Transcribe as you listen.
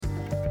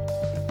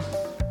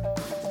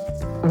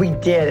We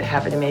did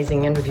have an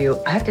amazing interview.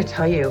 I have to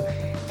tell you,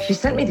 she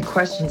sent me the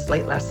questions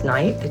late last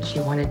night that she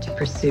wanted to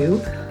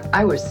pursue.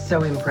 I was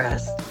so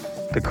impressed.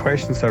 The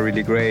questions are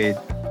really great.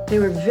 They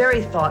were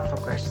very thoughtful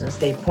questions.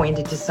 They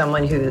pointed to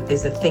someone who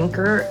is a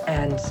thinker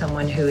and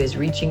someone who is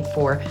reaching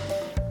for,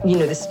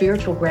 the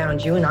spiritual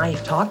ground you and I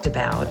have talked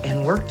about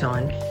and worked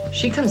on.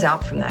 She comes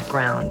out from that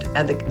ground,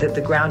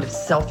 the ground of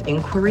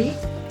self-inquiry.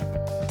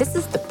 This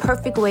is the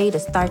perfect way to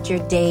start your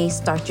day,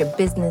 start your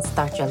business,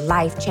 start your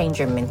life, change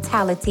your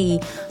mentality,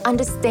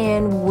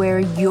 understand where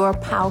your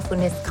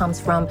powerfulness comes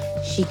from.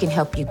 She can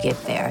help you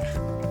get there.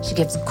 She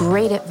gives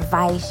great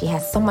advice. She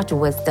has so much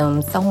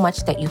wisdom, so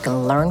much that you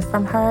can learn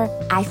from her.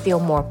 I feel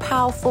more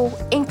powerful,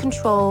 in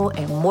control,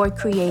 and more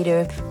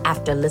creative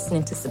after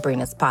listening to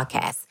Sabrina's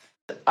podcast.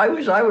 I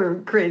wish I were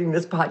creating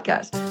this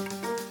podcast.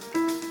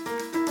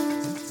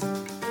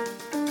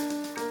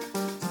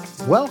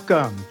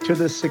 Welcome to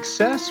the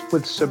Success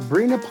with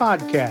Sabrina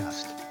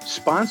podcast,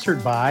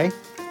 sponsored by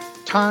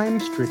Time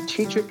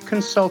Strategic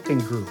Consulting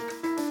Group.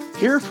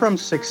 Hear from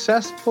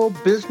successful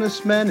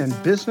businessmen and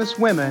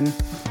businesswomen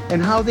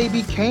and how they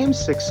became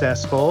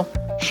successful,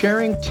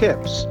 sharing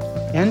tips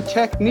and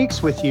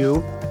techniques with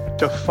you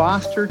to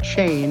foster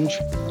change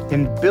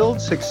and build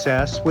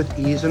success with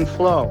ease and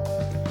flow,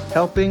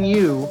 helping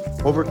you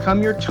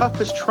overcome your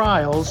toughest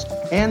trials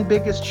and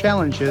biggest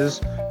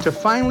challenges to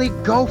finally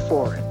go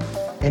for it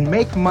and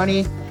make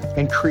money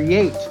and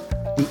create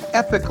the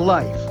epic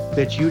life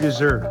that you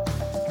deserve.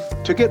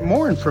 To get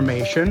more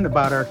information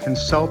about our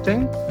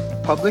consulting,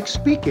 public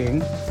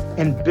speaking,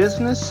 and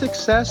business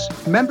success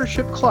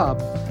membership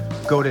club,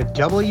 go to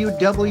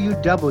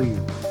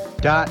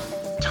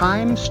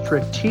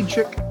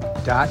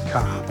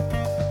www.timestrategic.com.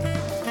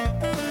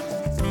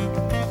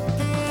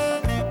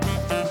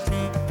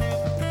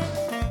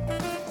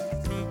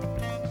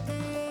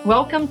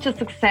 Welcome to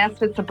Success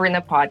with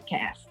Sabrina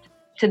podcast.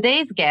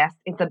 Today's guest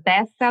is a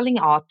best-selling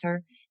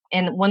author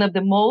and one of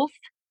the most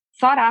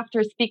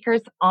sought-after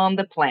speakers on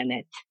the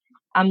planet.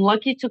 I'm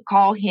lucky to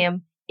call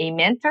him a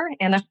mentor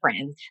and a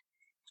friend,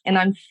 and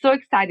I'm so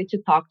excited to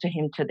talk to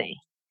him today.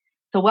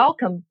 So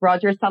welcome,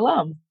 Roger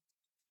Salam.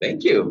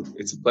 Thank you.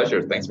 It's a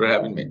pleasure. Thanks for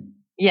having me.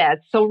 Yes,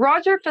 so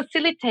Roger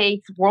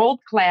facilitates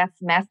world-class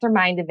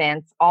mastermind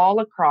events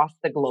all across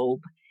the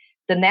globe.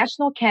 The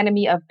National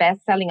Academy of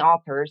Best-Selling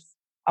Authors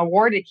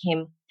awarded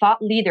him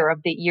Thought Leader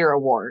of the Year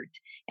award.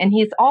 And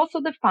he's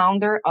also the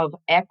founder of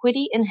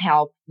Equity and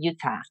Health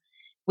Utah,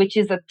 which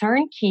is a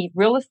turnkey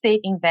real estate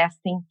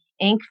investing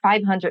Inc.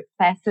 500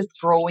 fastest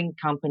growing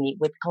company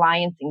with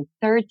clients in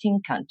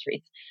 13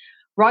 countries.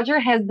 Roger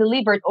has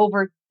delivered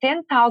over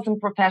 10,000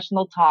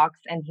 professional talks,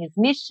 and his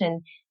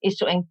mission is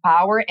to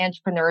empower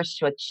entrepreneurs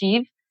to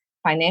achieve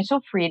financial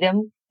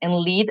freedom and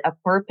lead a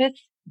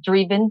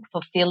purpose-driven,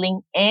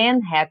 fulfilling,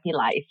 and happy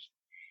life.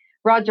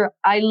 Roger,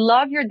 I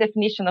love your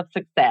definition of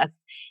success.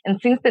 And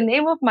since the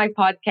name of my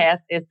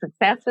podcast is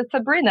Success with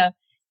Sabrina,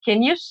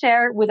 can you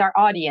share with our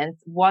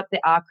audience what the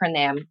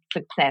acronym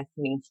SUCCESS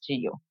means to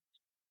you?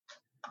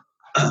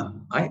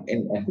 I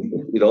think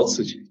it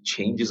also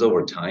changes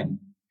over time.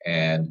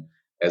 And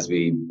as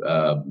we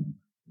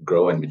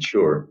grow and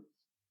mature,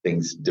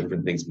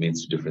 different things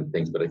means different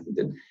things. But I think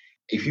that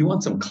if you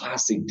want some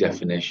classic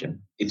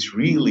definition, it's a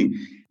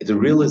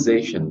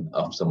realization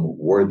of some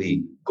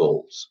worthy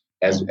goals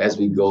as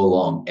we go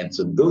along. And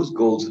so those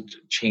goals are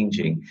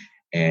changing.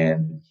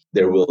 And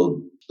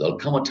there'll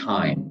come a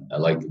time,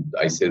 like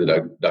I say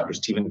that Dr.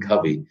 Stephen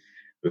Covey,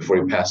 before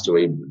he passed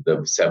away,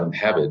 the Seven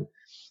Habits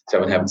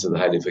of the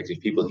Highly Effective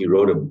People, he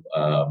wrote a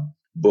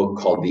book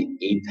called The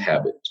Eighth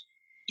Habit.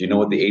 Do you know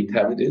what the Eighth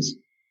Habit is?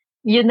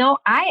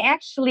 I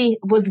actually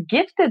was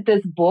gifted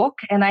this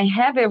book, and I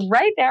have it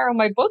right there on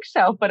my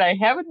bookshelf, but I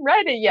haven't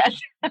read it yet.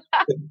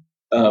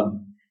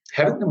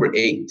 Habit number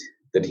 8,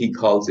 that he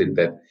calls it,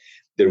 that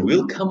there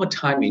will come a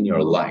time in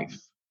your life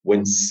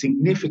when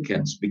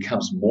significance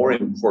becomes more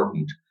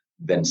important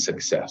than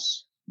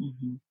success.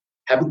 Mm-hmm.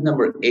 Habit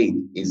number 8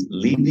 is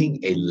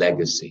leaving a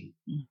legacy.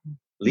 Mm-hmm.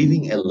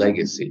 Leaving a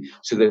legacy,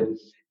 so that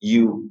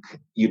you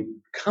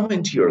come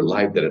into your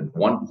life that at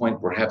one point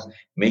perhaps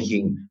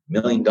making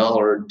 $1 million,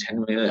 $10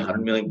 million,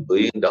 $100 million, $1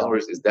 billion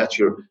is that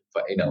your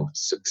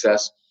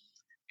success.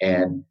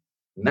 And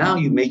now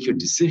you make your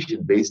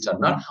decision based on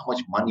not how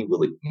much money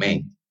will it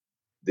make,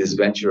 this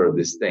venture or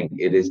this thing.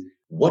 It is,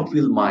 what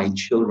will my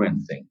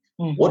children think?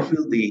 Mm-hmm. What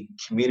will the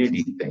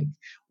community think?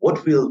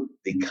 What will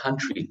the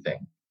country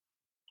think?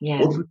 Yeah.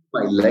 What will be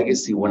my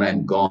legacy when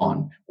I'm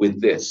gone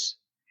with this?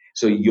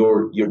 So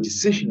your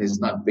decision is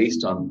not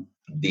based on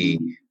the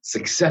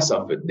success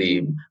of it,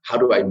 how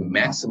do I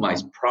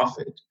maximize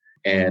profit?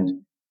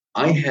 And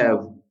I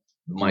have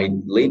my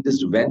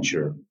latest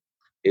venture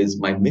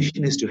my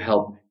mission is to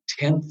help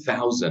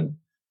 10,000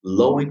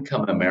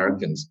 low-income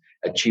Americans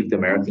achieve the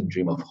American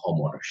dream of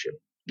homeownership.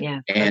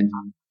 Yeah. And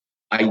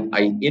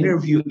I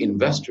interview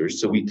investors.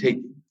 So we take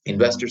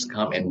investors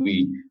come and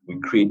we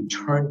create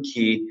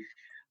turnkey,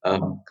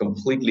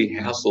 completely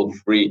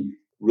hassle-free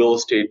real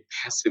estate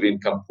passive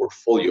income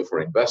portfolio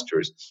for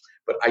investors.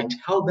 But I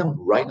tell them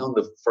right on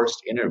the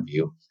first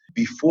interview,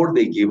 before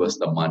they give us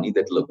the money,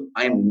 that look,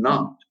 I am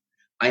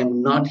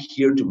not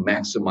here to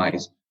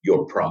maximize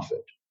your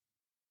profit.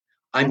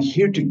 I'm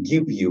here to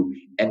give you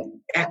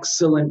an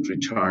excellent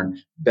return,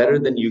 better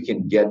than you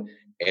can get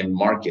in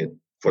market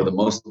for the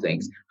most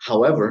things.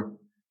 However,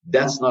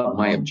 that's not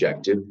my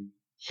objective.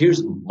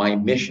 Here's my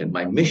mission.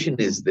 My mission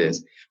is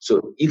this.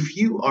 So if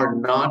you are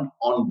not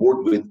on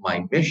board with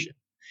my mission,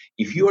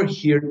 if you are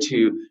here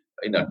to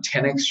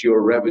 10x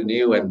your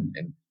revenue and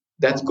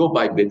that's go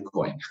buy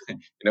Bitcoin,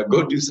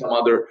 go do some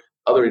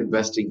other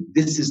investing.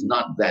 This is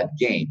not that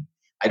game.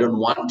 I don't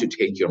want to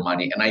take your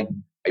money. And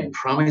I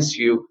promise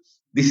you,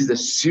 this is a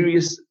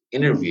serious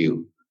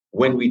interview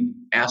when we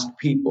ask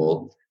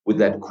people with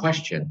that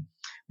question.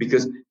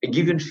 Because I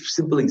give you a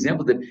simple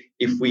example that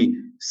if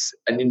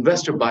an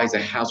investor buys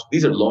a house,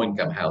 these are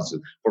low-income houses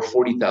for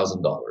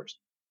 $40,000.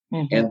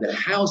 Mm-hmm. And the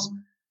house,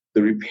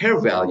 the repair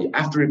value,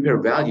 after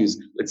repair value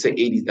is, let's say,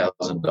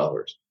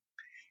 $80,000.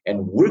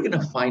 And we're going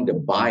to find a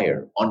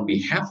buyer on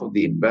behalf of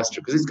the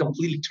investor because it's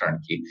completely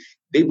turnkey.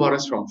 They bought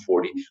us from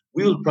 40.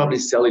 We will probably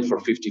sell it for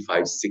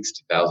 $55,000,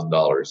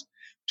 $60,000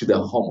 to the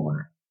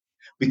homeowner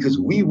because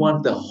we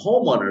want the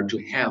homeowner to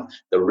have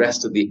the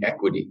rest of the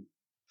equity.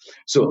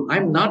 So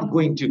I'm not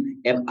going to,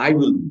 and I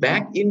will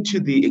back into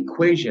the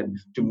equation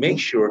to make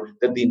sure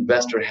that the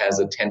investor has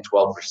a 10,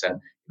 12%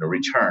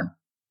 return.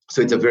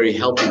 So it's a very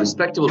healthy,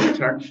 respectable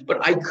return,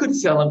 but I could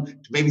sell them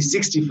to maybe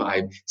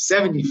 65,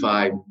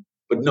 75,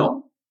 but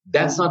no,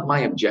 that's not my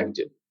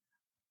objective.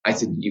 I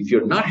said, if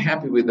you're not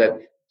happy with that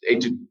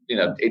 8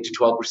 to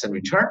 12%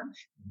 return,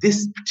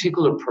 this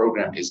particular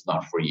program is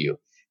not for you.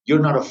 You're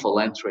not a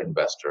philanthropy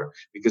investor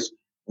because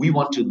we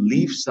want to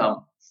leave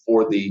some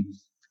for the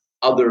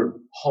other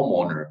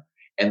homeowner,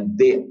 and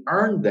they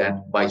earn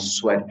that by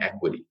sweat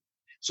equity.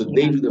 So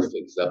they do the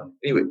fix up.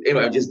 Anyway,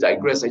 I just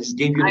digress. I just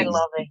gave you an example.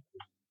 Love it.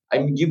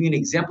 I'm giving you an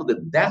example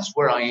that's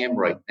where I am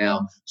right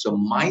now. So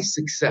my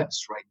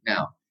success right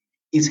now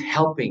is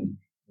helping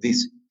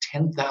these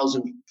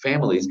 10,000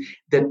 families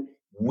that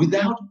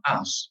without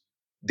us,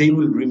 they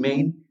will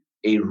remain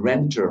a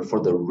renter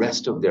for the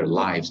rest of their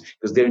lives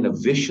because they're in a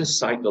vicious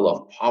cycle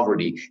of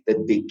poverty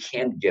that they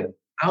can't get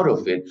out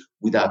of it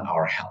without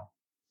our help.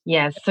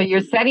 Yes, so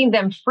you're setting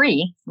them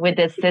free with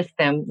this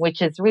system,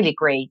 which is really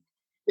great.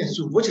 Yes,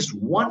 so which is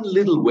one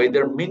little way.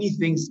 There are many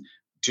things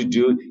to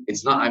do.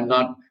 I'm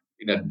not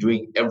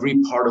doing every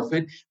part of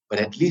it, but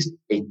at least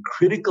a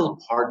critical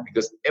part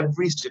because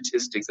every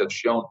statistics have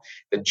shown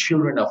that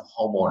children of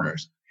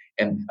homeowners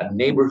and a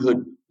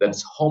neighborhood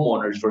that's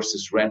homeowners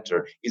versus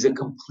renter is a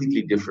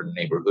completely different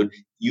neighborhood.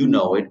 You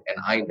know it, and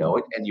I know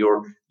it, and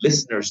your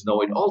listeners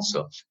know it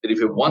also. That if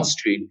in one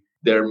street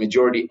there are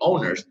majority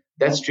owners,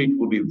 that street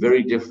will be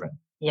very different.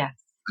 Yes.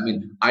 I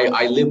mean,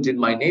 I lived in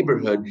my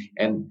neighborhood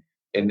and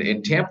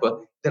in Tampa,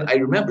 then I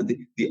remember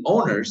the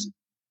owners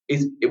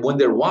is when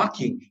they're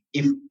walking,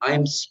 if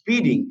I'm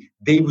speeding,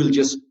 they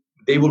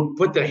will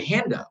put their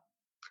hand up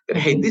that,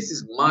 hey, this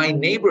is my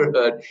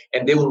neighborhood,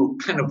 and they will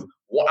kind of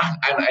walk,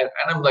 and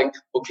I'm like,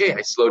 okay,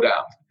 I slow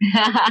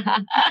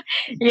down.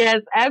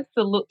 Yes,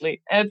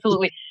 absolutely.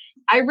 Absolutely.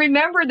 I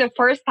remember the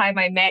first time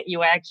I met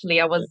you, actually,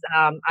 I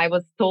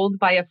was told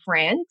by a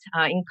friend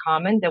in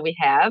common that we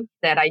have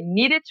that I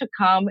needed to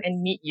come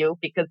and meet you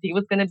because he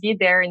was going to be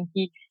there and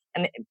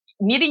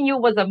meeting you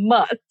was a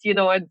must,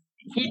 and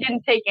he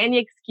didn't take any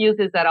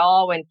excuses at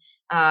all. And,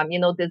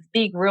 this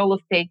big real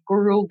estate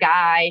guru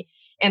guy.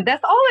 And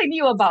that's all I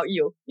knew about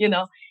you,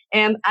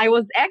 And I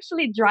was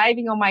actually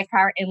driving on my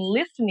car and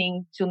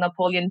listening to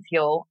Napoleon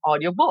Hill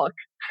audiobook.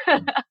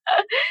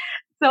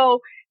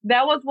 So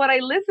that was what I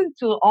listened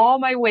to all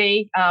my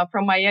way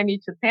from Miami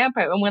to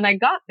Tampa. And when I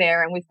got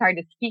there and we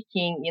started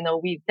speaking,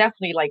 we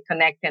definitely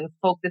connected and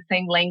spoke the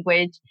same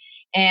language.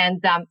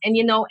 And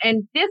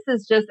this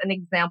is just an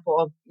example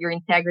of your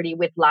integrity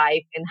with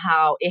life and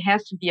how it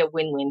has to be a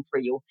win-win for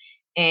you.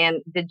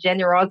 And the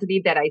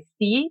generosity that I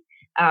see,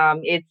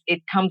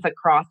 it comes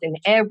across in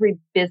every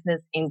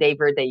business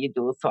endeavor that you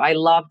do. So I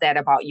love that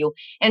about you.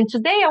 And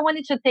today I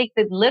wanted to take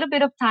the little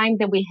bit of time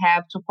that we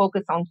have to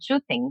focus on two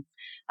things.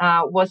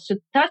 Was to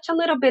touch a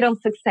little bit on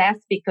success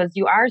because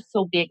you are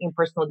so big in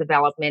personal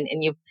development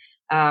and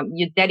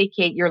you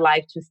dedicate your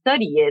life to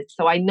study it.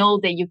 So I know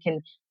that you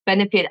can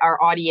benefit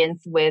our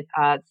audience with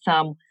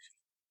some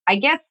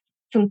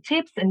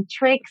tips and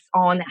tricks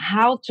on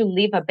how to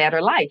live a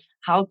better life,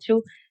 how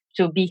to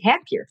be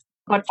happier.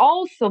 But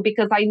also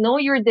because I know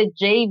you're the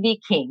JV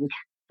king.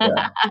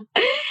 Yeah.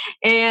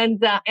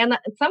 and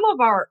some of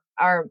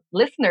our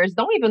listeners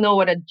don't even know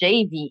what a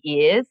JV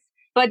is.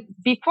 But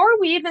before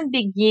we even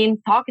begin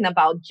talking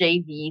about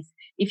JVs,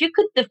 if you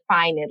could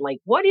define it,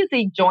 what is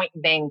a joint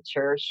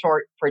venture,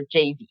 short for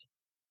JV?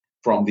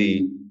 From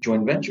the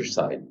joint venture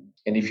side,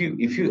 and if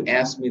you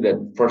ask me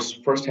that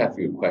first half of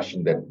your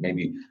question, that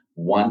maybe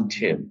one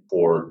tip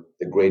for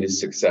the greatest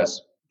success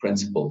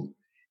principle,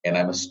 and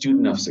I'm a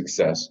student of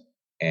success,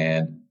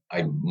 and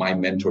my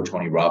mentor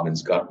Tony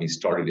Robbins got me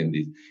started in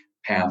the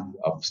path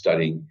of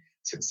studying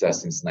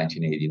success since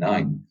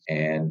 1989,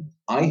 and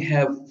I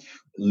have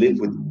live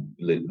with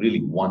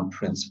really one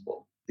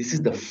principle. This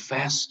is the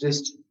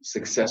fastest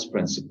success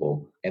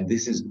principle, and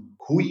this is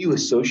who you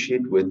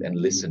associate with and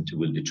listen to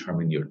will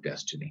determine your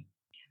destiny.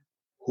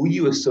 Who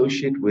you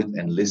associate with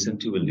and listen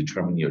to will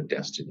determine your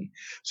destiny.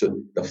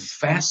 So the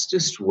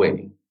fastest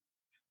way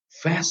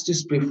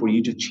for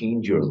you to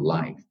change your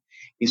life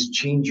is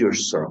change your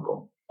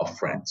circle of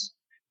friends.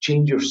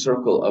 Change your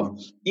circle of,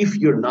 if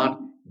you're not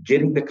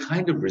getting the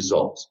kind of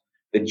results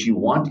that you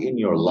want in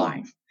your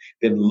life,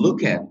 then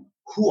look at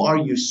who are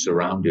you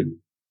surrounded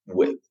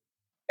with.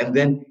 And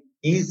then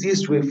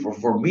easiest way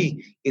for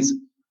me is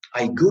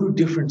I go to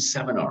different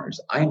seminars.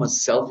 I'm a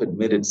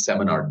self-admitted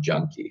seminar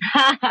junkie.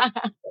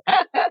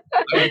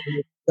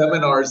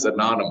 Seminars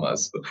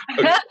Anonymous.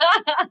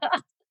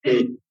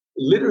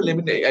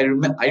 Literally,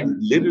 I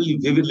literally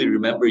vividly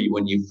remember you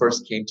when you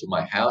first came to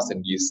my house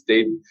and you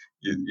stayed,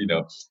 you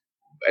know,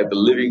 at the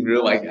living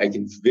room. I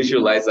can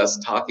visualize us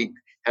talking,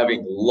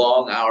 having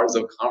long hours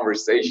of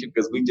conversation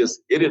because we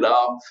just hit it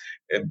off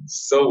and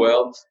so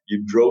well.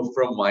 You drove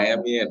from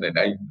Miami, and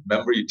I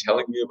remember you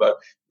telling me about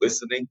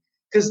listening,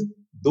 because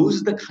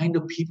those are the kind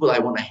of people I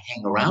want to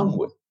hang around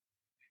with.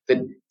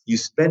 That you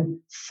spend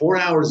 4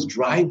 hours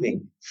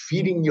driving,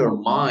 feeding your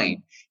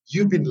mind.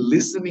 You've been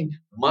listening.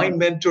 My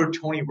mentor,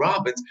 Tony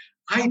Robbins,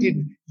 I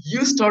didn't.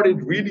 You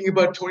started reading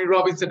about Tony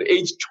Robbins at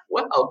age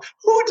 12.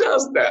 Who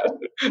does that?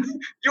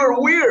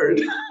 You're weird.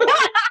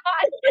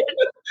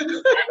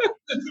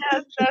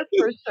 Yes, that's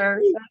for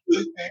sure.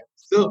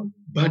 So,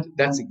 but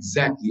that's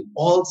exactly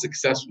all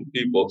successful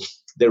people.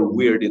 They're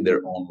weird in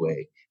their own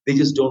way. They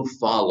just don't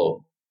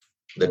follow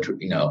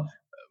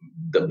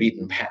the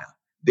beaten path.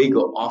 They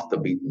go off the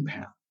beaten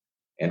path.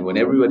 And when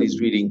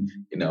everybody's reading,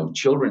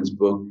 children's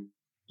book,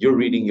 you're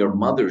reading your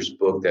mother's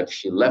book that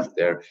she left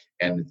there,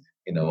 and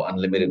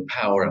Unlimited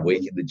Power,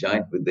 Awaken the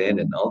Giant Within,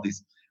 and all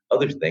these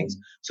other things.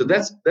 So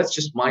that's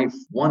just my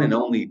one and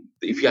only,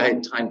 if I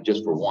had time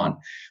just for one.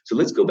 So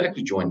let's go back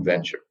to joint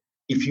venture.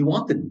 If you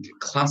want the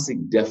classic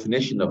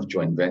definition of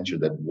joint venture,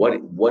 that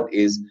what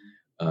is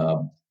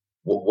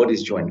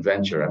joint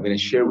venture, I'm going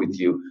to share with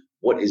you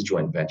what is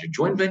joint venture.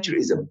 Joint venture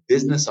is a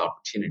business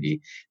opportunity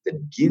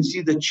that gives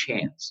you the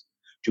chance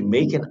to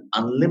make an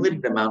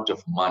unlimited amount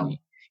of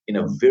money in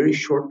a very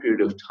short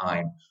period of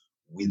time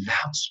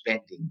without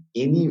spending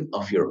any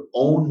of your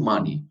own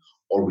money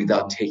or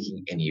without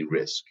taking any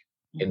risk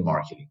in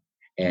marketing.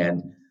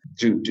 And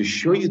to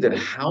show you that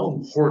how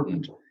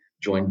important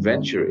joint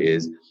venture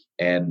is,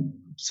 and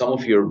some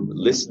of your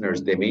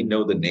listeners, they may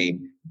know the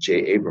name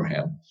Jay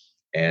Abraham,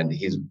 and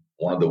he's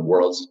one of the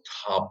world's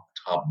top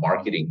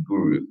marketing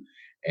guru.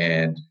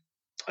 And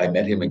I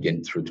met him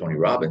again through Tony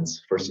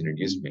Robbins, first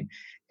introduced me.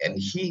 And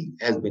he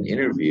has been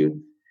interviewed,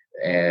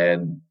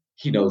 and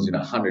he knows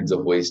hundreds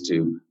of ways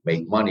to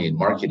make money in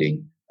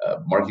marketing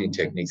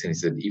techniques. And he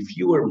said, if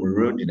you were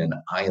marooned in an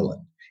island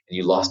and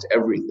you lost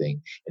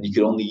everything, and you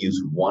could only use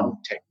one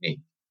technique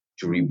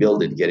to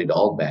rebuild it, get it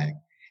all back,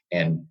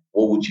 and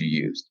what would you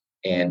use?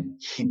 And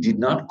he did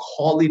not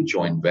call it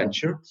joint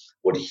venture.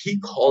 What he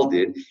called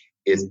it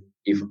is,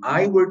 if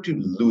I were to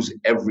lose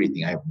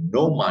everything, I have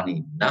no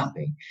money,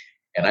 nothing,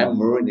 and I'm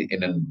marooned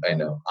in an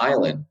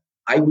island,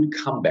 I would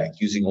come back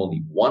using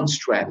only one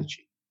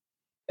strategy.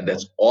 And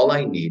that's all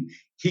I need.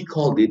 He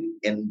called it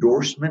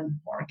endorsement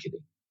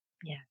marketing.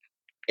 Yeah.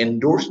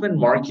 Endorsement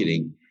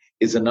marketing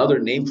is another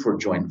name for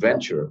joint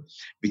venture,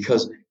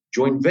 because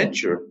joint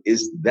venture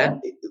is that,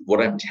 what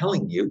I'm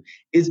telling you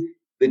is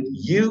that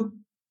you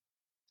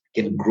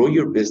can grow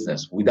your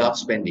business without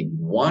spending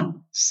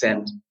 1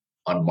 cent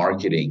on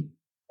marketing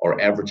or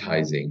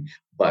advertising.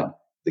 But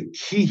the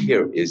key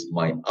here is,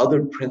 my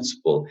other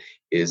principle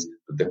is,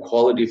 the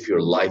quality of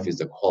your life is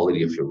the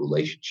quality of your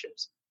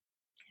relationships.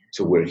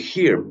 So we're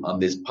here on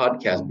this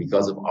podcast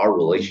because of our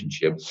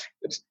relationship,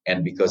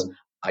 and because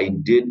I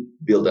did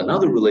build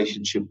another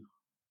relationship,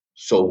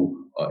 so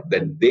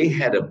that they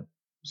had to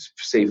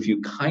say a few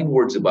kind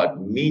words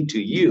about me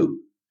to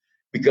you.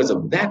 Because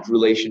of that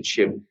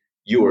relationship,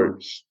 you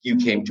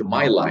came to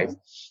my life.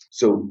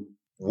 So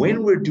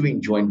when we're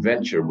doing joint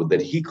venture with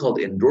that, he called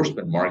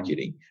endorsement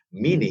marketing,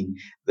 meaning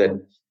that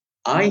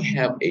I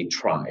have a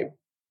tribe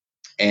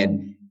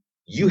and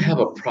you have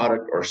a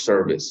product or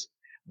service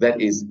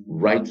that is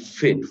right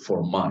fit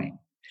for mine.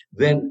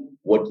 Then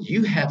what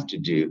you have to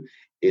do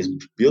is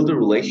build a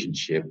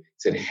relationship,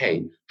 said,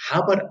 hey,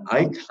 how about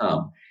I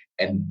come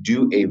and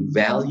do a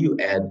value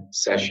add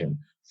session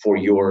for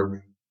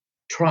your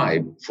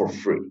tribe for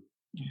free?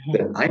 Mm-hmm.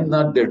 That I'm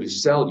not there to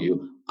sell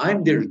you.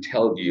 I'm there to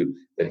tell you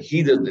that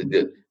he does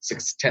the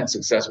 10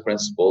 success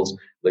principles,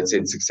 let's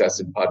say Success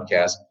in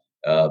Podcast.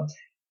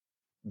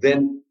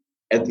 Then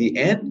at the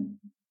end,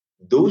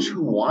 those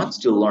who wants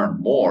to learn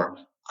more,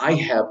 I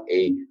have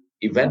a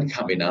event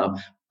coming up,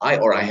 I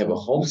have a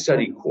home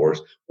study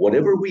course,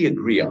 whatever we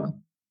agree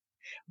on.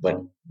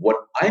 But what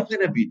I'm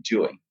going to be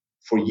doing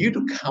for you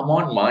to come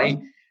on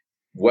my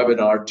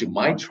webinar to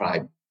my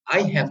tribe,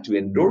 I have to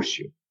endorse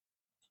you.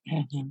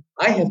 Mm-hmm.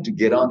 I have to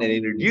get on and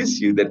introduce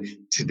you that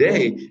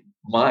today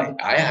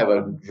I have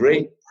a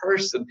great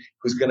person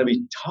who's going to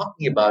be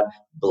talking about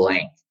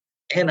blank.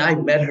 And I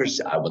met her,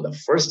 well, the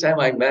first time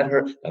I met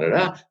her,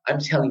 I'm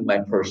telling my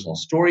personal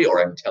story,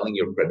 or I'm telling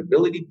your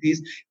credibility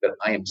piece, that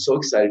I am so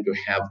excited to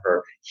have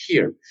her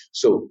here.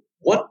 So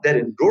what that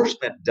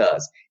endorsement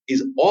does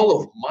is all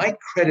of my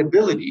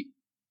credibility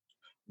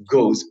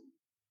goes,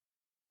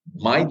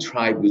 my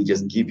tribe will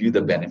just give you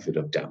the benefit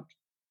of doubt.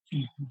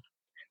 Mm-hmm.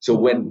 So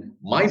when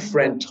my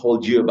friend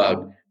told you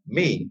about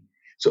me,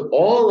 so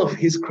all of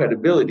his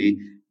credibility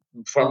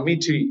from me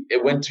to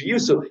it went to you.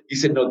 So you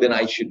said, no, then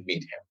I should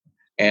meet him.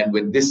 And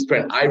with this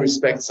friend, I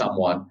respect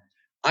someone.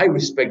 I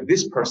respect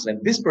this person,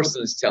 and this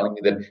person is telling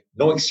me that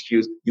no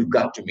excuse, you've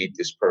got to meet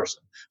this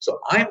person. So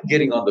I'm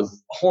getting on the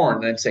horn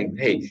and I'm saying,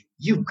 hey,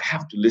 you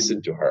have to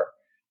listen to her.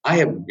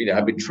 I've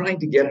been trying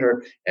to get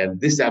her, and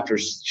this after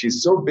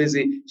she's so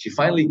busy, she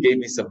finally gave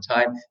me some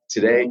time.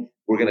 Today,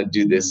 we're going to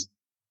do this.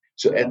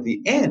 So at the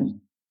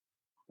end,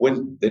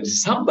 when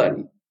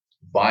somebody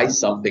buys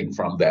something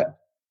from that,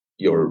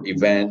 your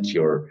event,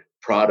 your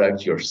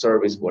product, your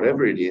service,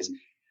 whatever it is,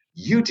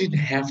 you didn't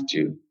have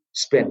to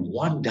spend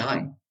one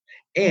dime.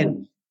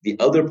 And the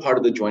other part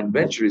of the joint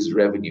venture is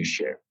revenue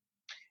share.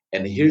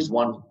 And here's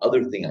one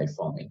other thing I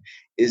find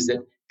is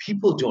that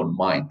people don't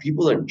mind.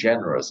 People are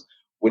generous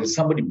when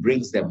somebody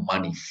brings them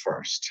money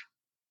first.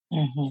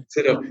 Mm-hmm.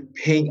 Instead of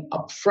paying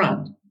up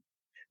front,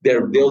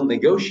 they'll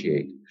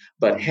negotiate.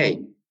 But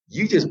hey,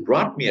 you just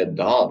brought me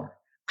 $1.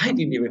 I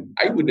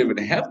wouldn't even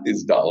have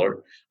this $1.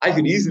 I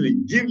could easily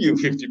give you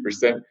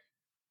 50%,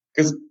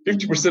 because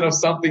 50% of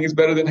something is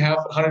better than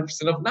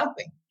 100% of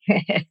nothing.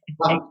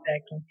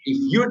 Exactly. If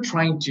you're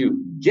trying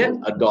to get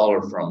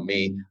 $1 from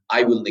me,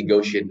 I will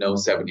negotiate no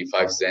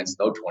 75 cents,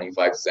 no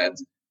 25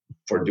 cents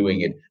for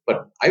doing it.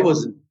 But I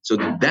wasn't. So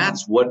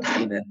that's what,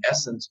 in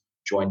essence,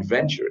 joint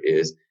venture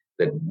is,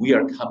 that we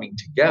are coming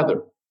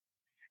together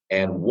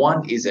and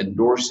one is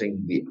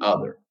endorsing the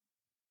other.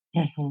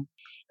 Mm-hmm.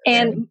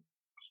 And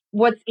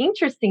what's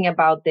interesting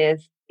about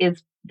this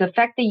is the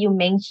fact that you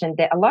mentioned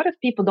that a lot of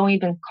people don't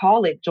even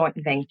call it joint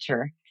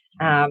venture.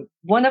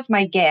 One of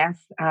my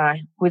guests,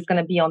 who is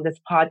going to be on this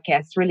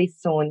podcast really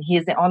soon, he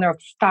is the owner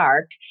of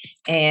Stark,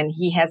 and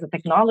he has a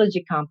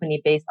technology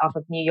company based off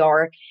of New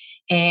York.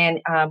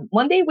 And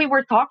one day we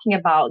were talking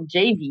about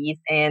JVs,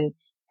 and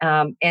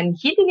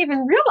he didn't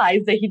even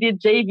realize that he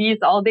did JVs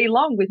all day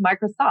long with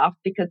Microsoft,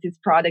 because his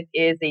product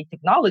is a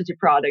technology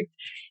product.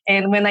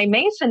 And when I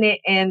mention it,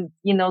 and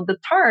the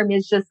term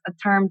is just a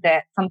term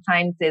that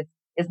sometimes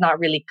is not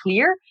really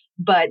clear,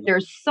 but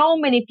there's so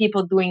many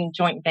people doing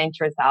joint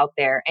ventures out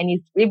there, and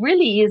it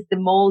really is the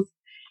most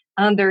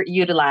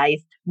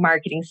underutilized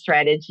marketing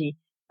strategy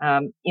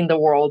in the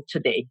world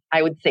today,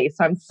 I would say.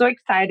 So I'm so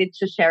excited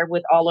to share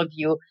with all of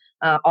you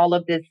all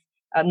of this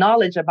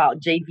knowledge about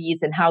JVs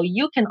and how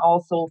you can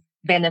also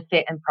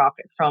benefit and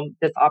profit from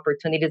these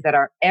opportunities that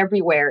are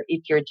everywhere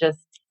if you're just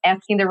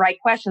asking the right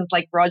questions,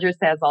 like Roger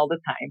says all the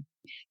time.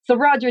 So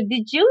Roger,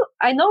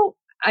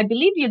 I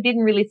believe you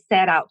didn't really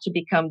set out to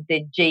become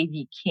the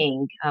JV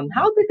king.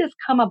 How did this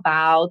come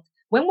about?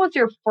 When was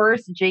your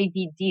first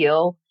JV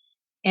deal?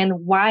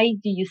 And why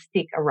do you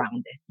stick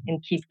around it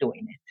and keep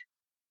doing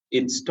it?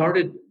 It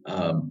started,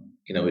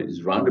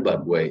 it's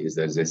roundabout way is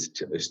that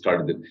I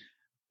started that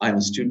I'm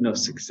a student of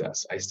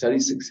success. I study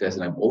success,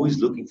 and I'm always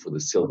looking for the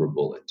silver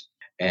bullet.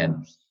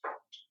 And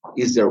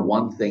is there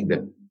one thing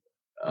that,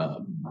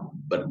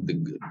 but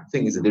the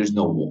thing is that there's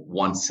no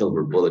one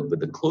silver bullet, but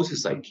the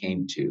closest I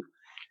came to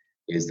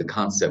is the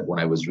concept when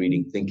I was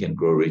reading Think and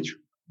Grow Rich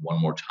one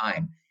more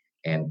time,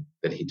 and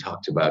that he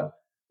talked about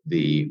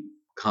the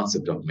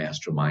concept of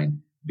mastermind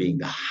being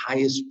the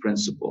highest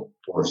principle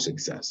for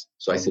success.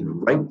 So I said,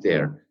 right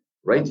there,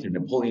 right here,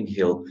 Napoleon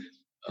Hill,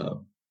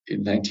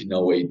 in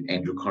 1908,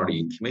 Andrew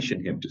Carnegie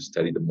commissioned him to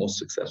study the most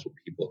successful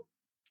people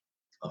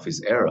of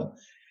his era.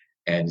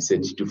 And he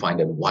said to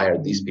find out, why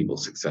are these people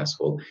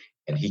successful?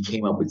 And he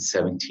came up with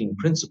 17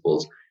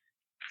 principles.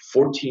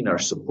 14 are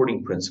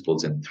supporting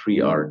principles and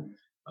 3 are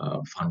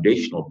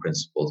foundational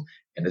principles.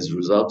 And as a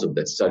result of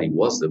that study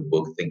was the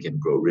book Think and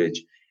Grow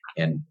Rich.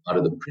 And out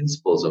of the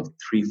principles of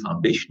 3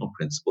 foundational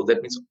principles,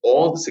 that means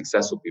all the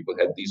successful people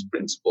had these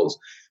principles.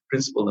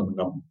 Principle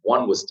number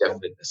 1 was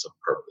definiteness of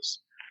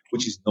purpose,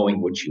 which is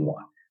knowing what you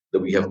want, that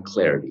we have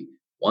clarity.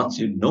 Once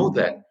you know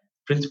that,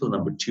 principle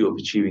number 2 of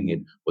achieving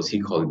it was,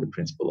 he called it the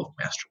principle of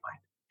mastermind.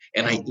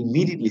 And I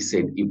immediately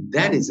said, if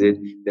that is it,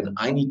 then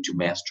I need to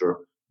master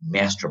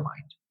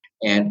mastermind.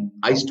 And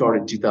I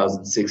started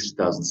 2006,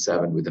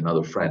 2007 with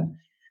another friend,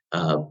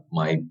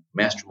 my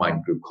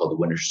mastermind group called the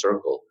Winner's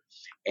Circle.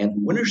 And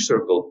the Winner's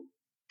Circle,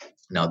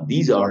 now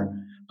these are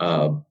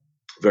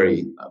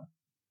very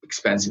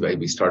expensive.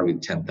 We started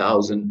with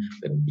 10,000,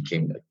 then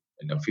became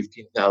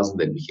 15,000,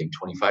 then became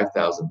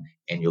 25,000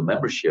 annual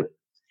membership.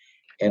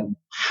 And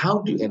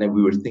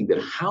we were thinking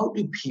that how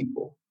do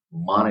people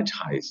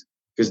monetize?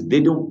 Because they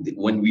don't,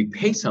 when we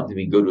pay something,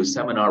 we go to a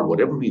seminar,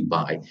 whatever we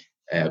buy,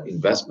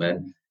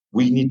 investment,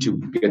 we need to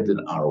get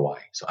an ROI.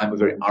 So I'm a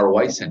very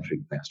ROI-centric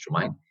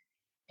mastermind.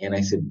 And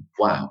I said,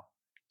 wow.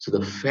 So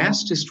the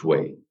fastest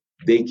way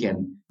they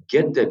can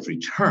get that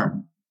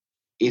return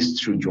is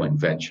through joint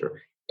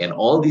venture. And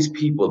all these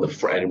people,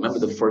 I remember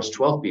the first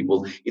 12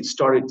 people, it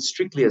started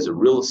strictly as a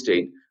real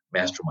estate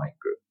mastermind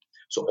group.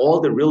 So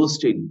all the real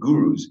estate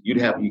gurus, you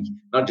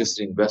not just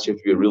an investor, you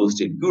have to be a real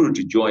estate guru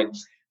to join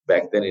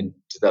back then in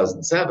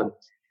 2007.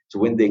 So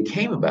when they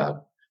came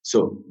about,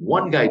 so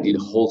one guy did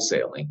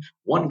wholesaling,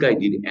 one guy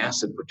did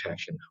asset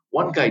protection,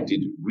 one guy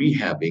did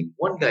rehabbing,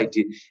 one guy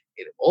did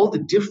all the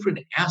different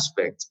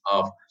aspects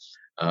of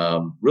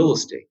real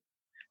estate.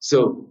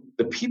 So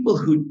the people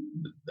who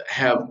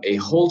have a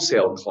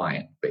wholesale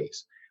client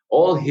base,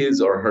 all his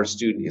or her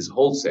student is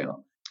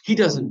wholesale. He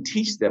doesn't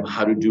teach them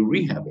how to do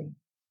rehabbing.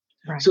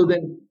 Right. So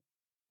then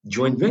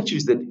joint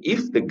ventures that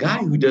if the guy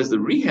who does the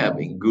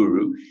rehabbing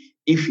guru,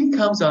 if he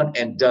comes on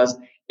and does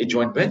a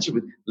joint venture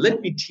with,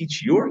 let me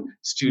teach your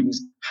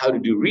students how to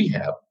do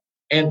rehab.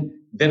 And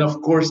then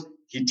of course,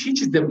 he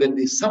teaches them,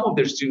 then some of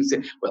their students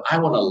say, well, I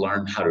want to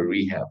learn how to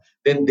rehab.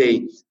 Then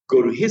they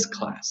go to his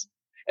class.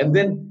 And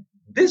then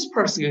this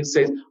person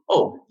says,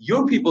 oh,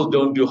 your people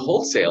don't do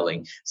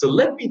wholesaling, so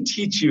let me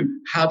teach you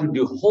how to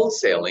do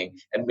wholesaling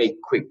and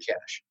make quick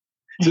cash.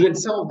 So then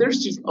some of their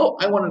students, oh,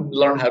 I want to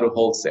learn how to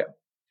wholesale.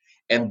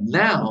 And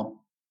now,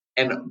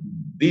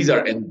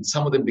 and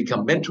some of them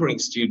become mentoring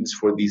students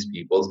for these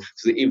people.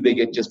 So that if they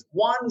get just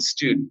one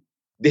student,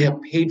 they have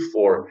paid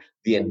for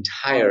the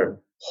entire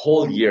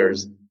whole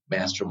year's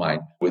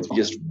mastermind with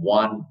just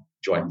one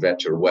joint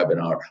venture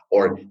webinar,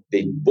 or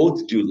they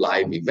both do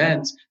live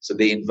events. So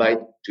they invite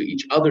to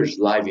each other's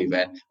live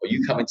event, or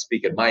you come and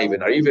speak at my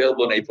event. Are you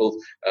available on April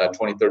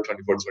 23rd,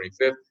 24th,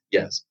 25th?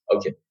 Yes.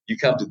 Okay. You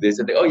come to this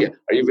and they, oh yeah,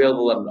 are you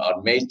available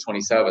on May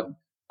 27th?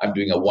 I'm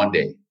doing a 1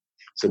 day.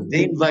 So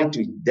they invite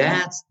you.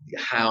 That's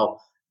how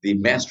the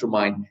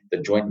mastermind,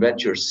 the joint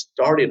venture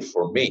started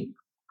for me.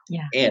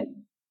 Yeah. And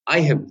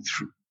I have,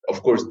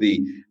 of course,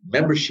 the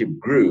membership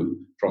grew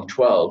from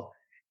 12.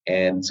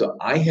 And so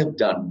I have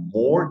done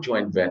more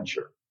joint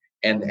venture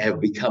and have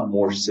become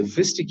more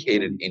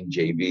sophisticated in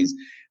JVs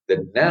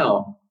that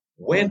now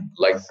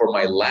like for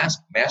my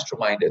last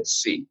mastermind at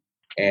sea.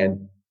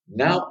 And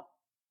now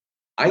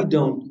I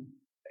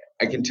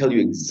can tell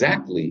you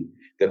exactly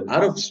that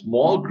out of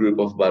small group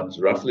of about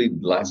roughly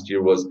last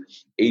year was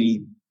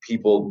 80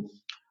 people,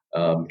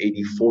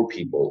 84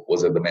 people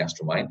was at the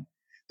mastermind.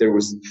 There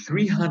was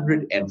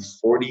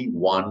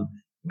 341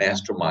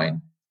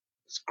 mastermind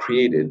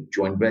created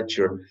joint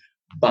venture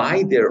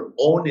by their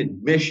own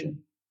admission.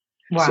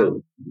 Wow.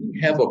 So we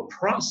have a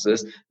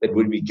process that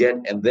when we get,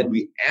 and then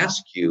we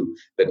ask you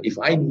that if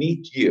I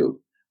meet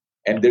you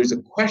and there's a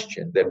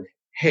question that,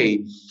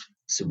 hey,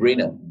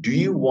 Sabrina, do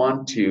you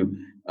want to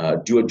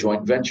do a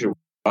joint venture with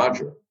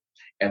Roger?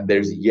 And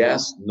there's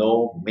yes,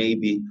 no,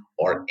 maybe,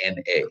 or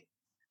NA.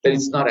 That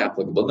it's not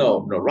applicable.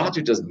 No,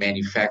 Roger does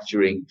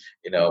manufacturing,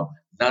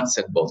 nuts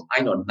and bolts.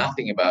 I know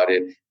nothing about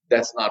it.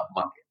 That's not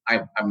my,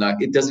 I'm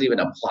not, it doesn't even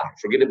apply.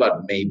 Forget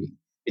about maybe.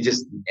 It's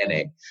just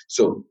NA.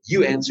 So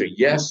you answer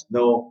yes,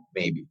 no,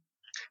 maybe.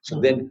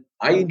 So then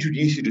I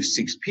introduce you to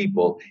 6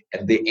 people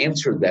and they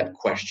answer that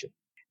question.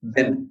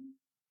 Then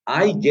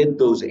I get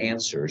those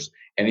answers.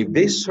 And if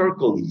they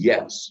circle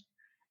yes,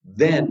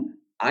 then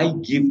I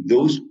give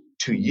those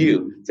to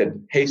you.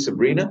 Said, hey,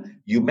 Sabrina,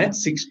 you met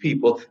 6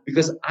 people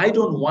because I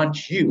don't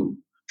want you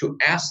to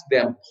ask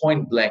them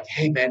point blank,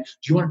 hey, man,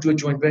 do you want to do a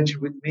joint venture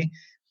with me?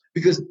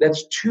 Because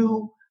that's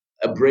too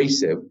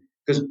abrasive.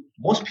 Because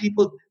most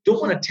people don't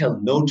want to tell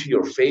no to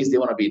your face. They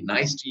want to be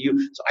nice to you.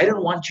 So I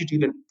don't want you to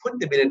even put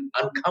them in an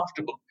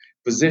uncomfortable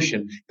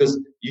position because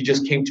you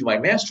just came to my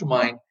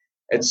mastermind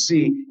at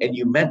sea and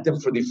you met them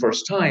for the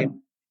first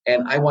time.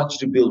 And I want you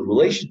to build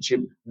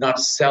relationship, not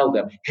sell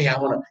them. Hey,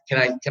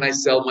 can I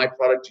sell my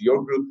product to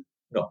your group?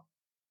 No.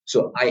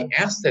 So I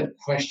asked that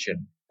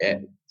question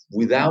and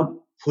without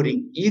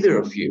putting either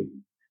of you.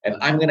 And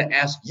I'm going to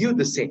ask you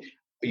the same.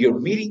 You're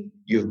meeting,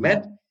 you've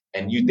met,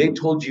 and they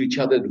told you each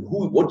other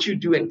what you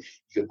do, and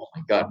you go, oh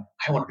my God,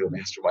 I want to do a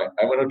mastermind.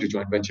 I want to do a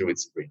joint venture with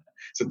Sabrina.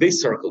 So they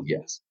circled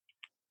yes.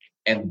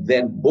 And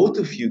then both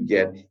of you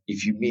get,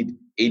 if you meet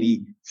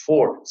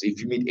 84, so if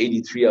you meet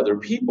 83 other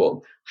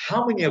people,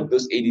 how many of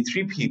those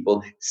 83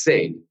 people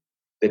say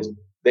that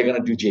they're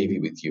going to do JV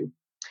with you?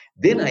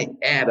 Then I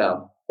add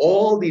up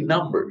all the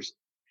numbers,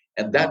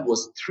 and that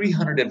was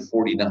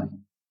 349.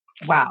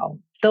 Wow.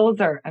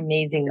 Those are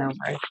amazing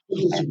numbers.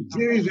 It's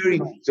very,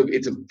 very, so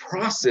it's a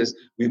process.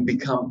 We've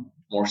become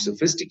more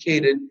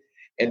sophisticated.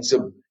 And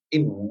so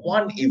in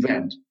one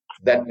event,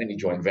 that many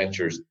joint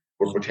ventures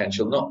were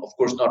potential. No, of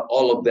course, not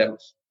all of them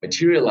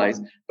materialize,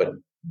 but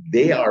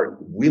they are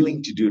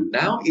willing to do it.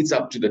 Now it's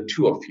up to the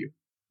 2 of you.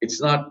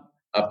 It's not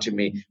up to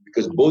me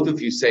because both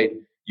of you say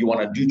you want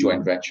to do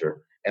joint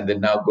venture and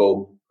then now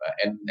go.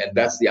 And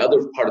that's the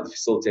other part of the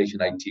facilitation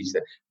I teach,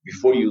 that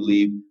before you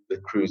leave the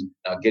cruise,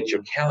 now get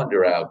your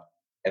calendar out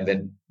and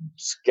then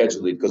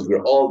schedule it, because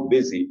we're all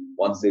busy.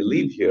 Once they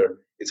leave here,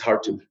 it's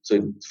hard to.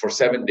 So for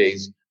 7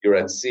 days, you're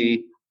at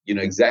sea. You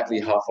know exactly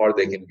how far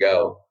they can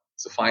go.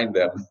 So find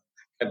them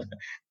and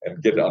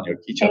get on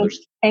each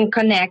other's. And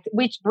connect,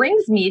 which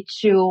brings me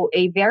to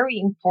a very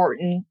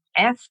important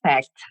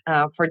aspect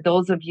for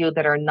those of you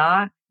that are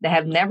not that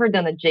have never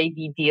done a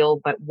JV deal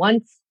but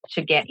wants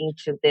to get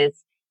into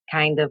this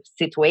kind of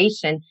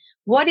situation.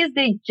 What is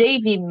the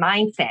JV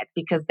mindset?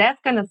 Because that's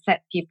going to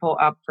set people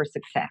up for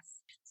success.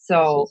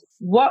 So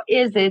what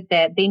is it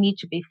that they need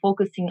to be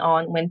focusing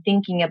on when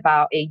thinking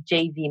about a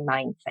JV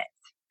mindset?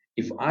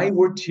 If I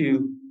were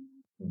to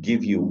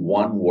give you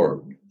one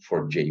word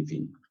for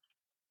JV,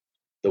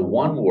 the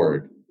one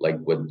word, like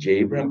what Jay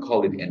Abraham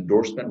called it,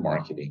 endorsement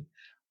marketing,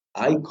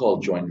 I call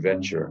joint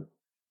venture,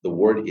 the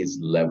word is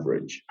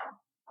leverage.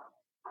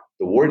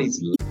 The word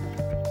is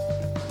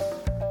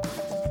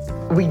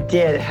We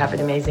did have an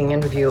amazing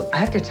interview. I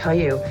have to tell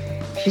you,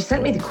 she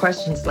sent me the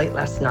questions late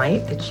last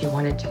night that she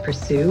wanted to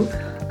pursue.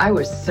 I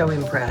was so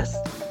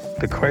impressed.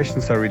 The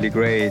questions are really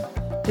great.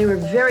 They were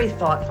very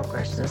thoughtful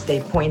questions.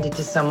 They pointed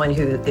to someone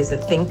who is a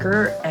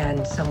thinker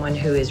and someone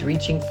who is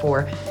reaching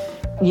for,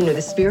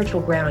 the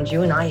spiritual ground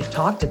you and I have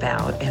talked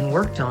about and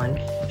worked on.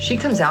 She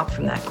comes out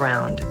from that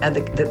ground,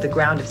 the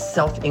ground of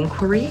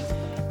self-inquiry.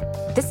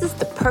 This is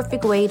the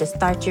perfect way to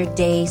start your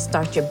day,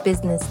 start your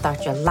business,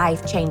 start your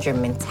life, change your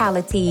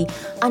mentality,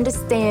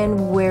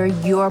 understand where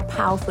your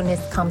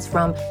powerfulness comes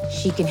from.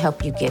 She can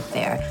help you get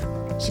there.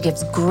 She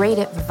gives great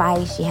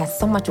advice. She has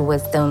so much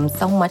wisdom,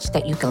 so much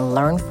that you can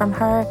learn from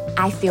her.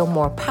 I feel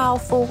more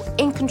powerful,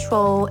 in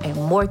control, and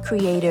more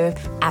creative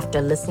after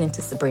listening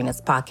to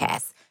Sabrina's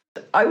podcast.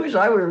 I wish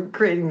I were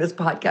creating this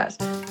podcast.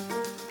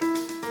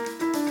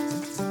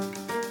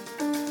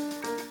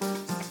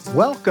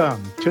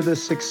 Welcome to the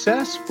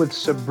Success with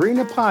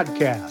Sabrina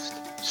podcast,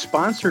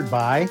 sponsored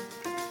by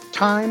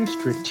Time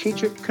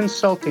Strategic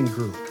Consulting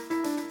Group.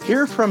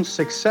 Hear from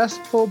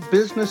successful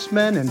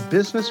businessmen and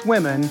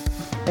businesswomen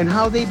and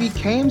how they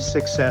became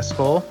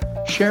successful,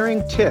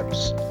 sharing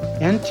tips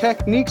and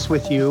techniques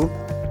with you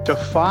to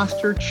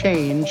foster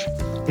change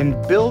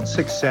and build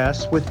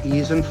success with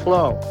ease and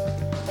flow,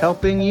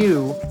 helping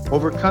you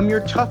overcome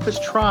your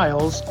toughest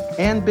trials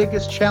and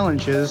biggest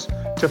challenges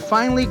to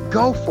finally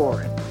go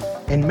for it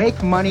and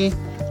make money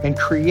and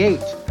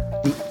create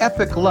the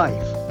epic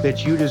life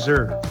that you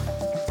deserve.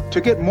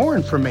 To get more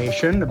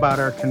information about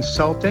our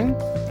consulting,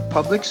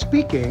 public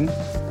speaking,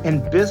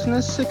 and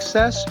business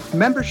success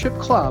membership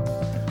club,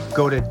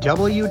 go to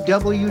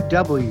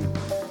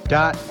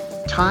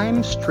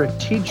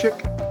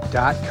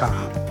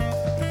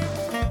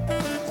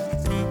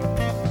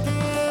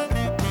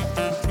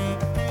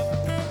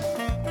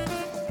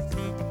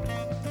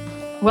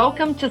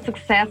Welcome to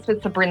Success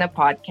with Sabrina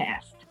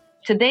podcast.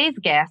 Today's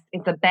guest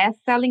is a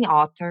best-selling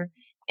author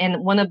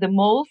and one of the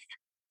most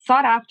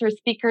sought-after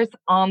speakers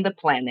on the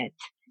planet.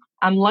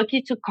 I'm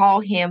lucky to call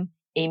him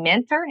a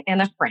mentor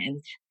and a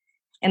friend,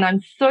 and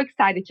I'm so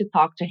excited to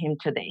talk to him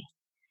today.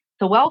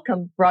 So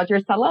welcome, Roger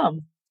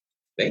Salam.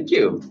 Thank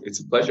you. It's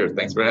a pleasure.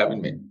 Thanks for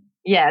having me.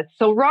 Yeah,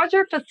 so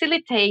Roger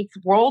facilitates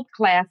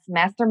world-class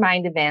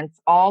mastermind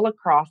events all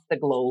across the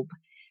globe.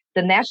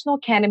 The National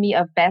Academy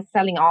of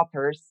Best-Selling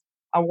Authors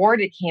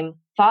awarded him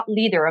Thought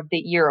Leader of the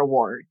Year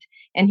award.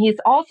 And he's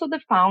also the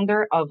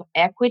founder of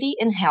Equity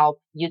in Health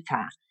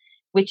Utah,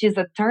 which is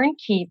a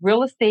turnkey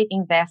real estate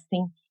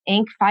investing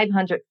Inc.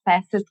 500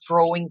 fastest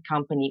growing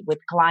company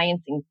with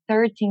clients in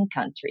 13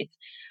 countries.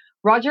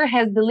 Roger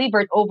has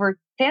delivered over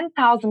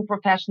 10,000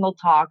 professional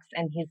talks,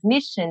 and his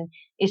mission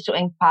is to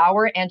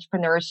empower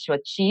entrepreneurs to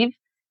achieve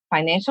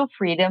financial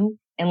freedom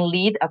and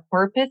lead a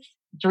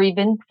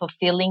purpose-driven,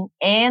 fulfilling,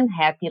 and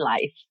happy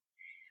life.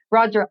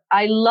 Roger,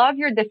 I love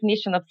your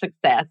definition of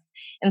success.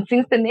 And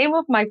since the name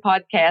of my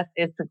podcast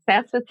is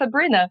Success with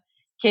Sabrina,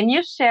 can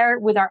you share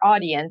with our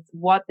audience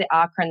what the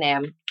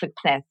acronym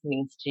success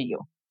means to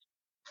you?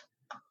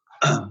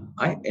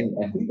 I think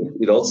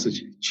it also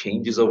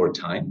changes over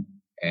time.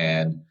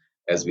 And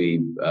as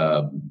we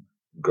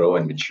grow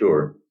and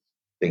mature,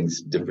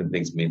 different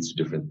things means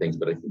different things.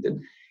 But I think that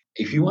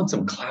if you want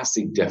some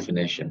classic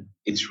definition,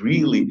 it's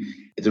really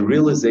the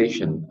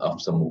realization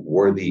of some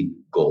worthy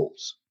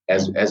goals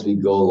as we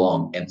go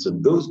along. And so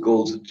those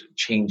goals are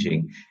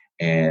changing,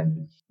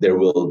 and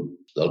there'll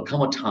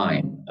come a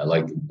time,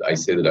 like I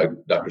say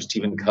that Dr.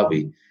 Stephen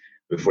Covey,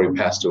 before he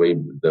passed away,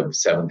 the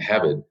Seven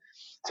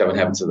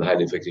Habits of the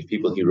Highly Effective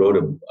People, he wrote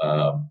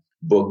a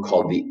book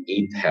called The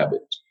Eighth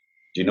Habit.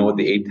 Do you know what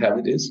The Eighth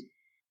Habit is?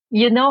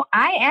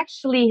 I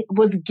actually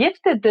was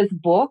gifted this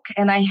book,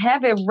 and I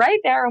have it right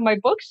there on my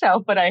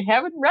bookshelf, but I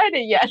haven't read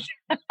it yet.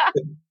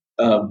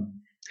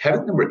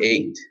 Habit number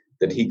 8,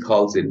 that he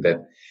calls it,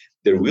 that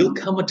there will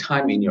come a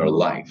time in your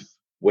life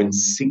when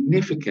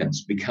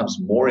significance becomes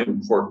more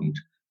important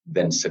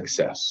than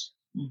success.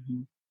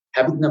 Mm-hmm.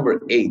 Habit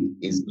number 8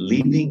 is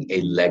leaving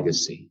a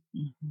legacy.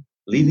 Mm-hmm.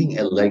 Leaving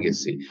a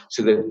legacy,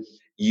 so that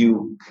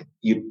you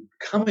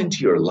come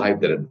into your life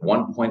that at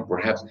one point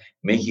perhaps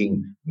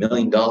making $1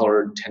 million,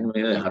 $10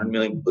 million, $100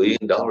 million, $1 billion,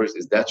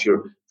 is that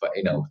your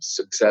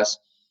success?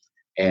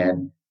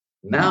 And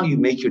now you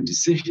make your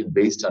decision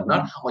based on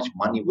not how much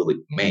money will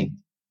it make,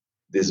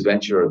 this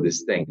venture or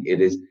this thing.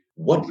 It is,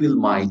 what will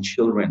my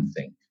children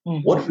think?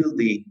 Mm-hmm. What will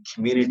the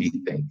community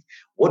think?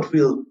 What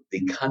will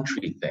the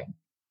country think?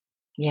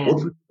 Yeah. What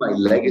will be my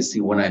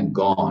legacy when I'm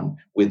gone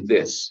with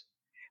this?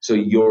 So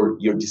your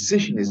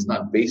decision is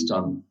not based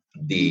on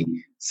the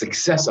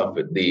success of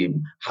it, the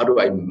how do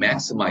I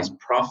maximize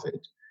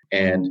profit.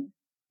 And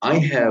I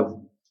have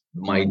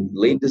my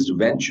latest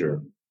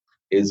venture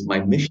is my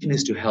mission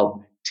is to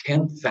help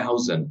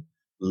 10,000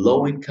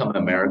 low-income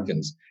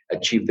Americans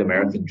achieve the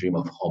American dream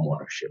of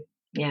homeownership.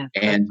 Yeah.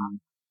 And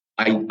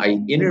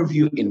I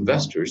interview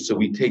investors. So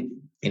we take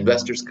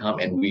investors come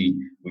and we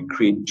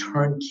create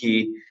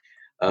turnkey,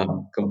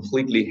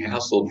 completely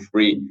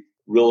hassle-free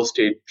real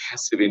estate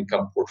passive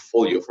income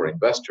portfolio for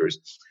investors.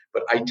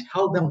 But I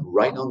tell them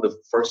right on the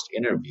first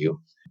interview,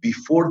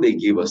 before they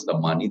give us the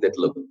money, that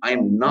look,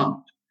 I'm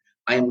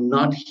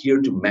not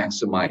here to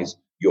maximize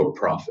your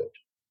profit.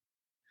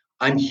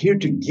 I'm here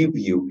to give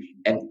you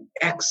an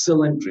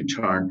excellent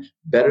return,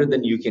 better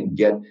than you can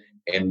get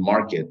in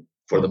market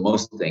for the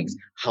most things.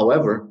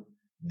 However,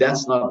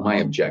 that's not my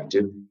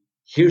objective.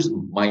 Here's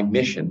my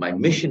mission. My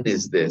mission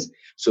is this.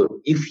 So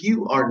if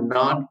you are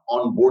not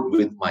on board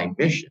with my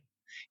mission,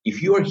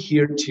 if you are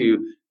here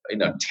to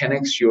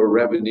 10x your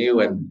revenue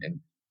and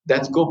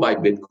that's go buy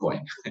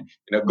Bitcoin,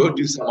 go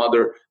do some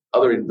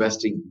other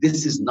investing.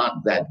 This is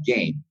not that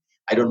game.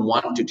 I don't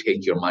want to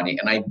take your money.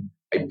 And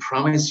I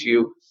promise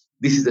you,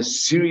 this is a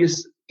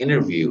serious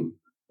interview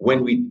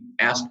when we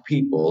ask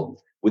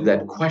people with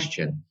that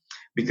question.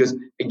 Because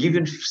I give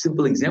you a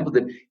simple example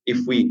that if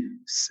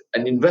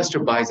an investor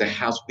buys a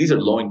house, these are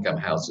low-income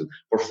houses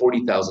for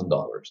 $40,000,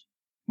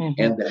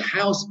 and the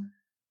house,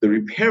 the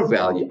repair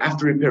value,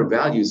 after repair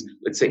value is,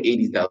 let's say,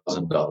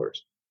 $80,000.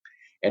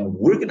 And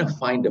we're going to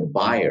find a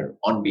buyer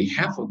on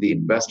behalf of the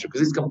investor because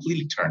it's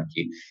completely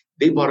turnkey.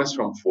 They bought us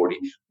from 40.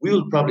 We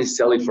will probably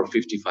sell it for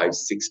 $55,000,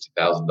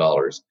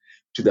 $60,000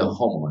 to the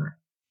homeowner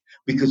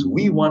because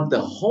we want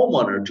the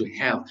homeowner to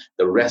have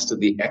the rest of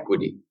the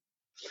equity.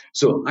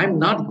 So I'm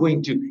not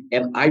going to,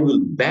 and I will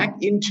back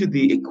into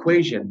the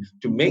equation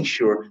to make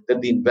sure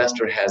that the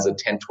investor has a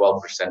 10,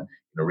 12%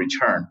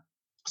 return.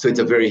 So it's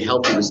a very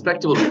healthy,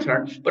 respectable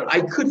return, but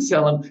I could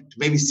sell them to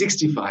maybe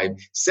 65,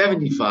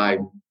 75,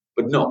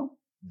 but no,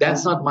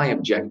 that's not my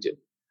objective.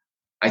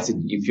 I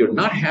said, if you're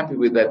not happy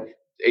with that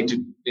 8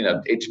 to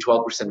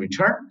 12%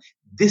 return,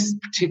 this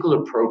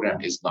particular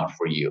program is not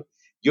for you.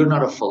 You're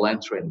not a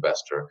philanthropy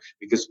investor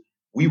because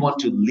we want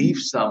to leave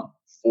some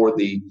for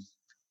the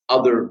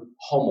other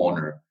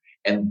homeowner,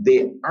 and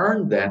they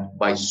earn that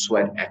by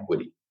sweat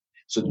equity.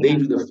 So they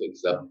do the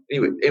fix up.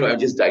 Anyway, I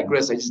just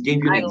digress. I just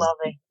gave you an example. Love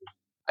it.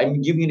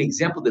 I'm giving you an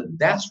example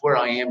that's where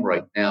I am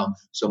right now.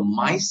 So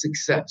my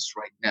success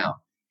right now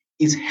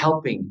is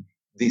helping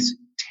these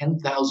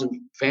 10,000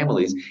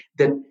 families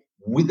that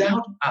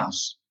without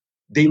us,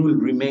 they will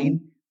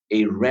remain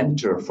a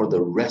renter for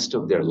the rest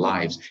of their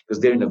lives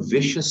because they're in a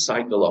vicious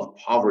cycle of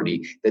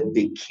poverty that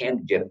they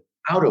can't get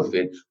out of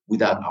it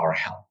without our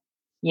help.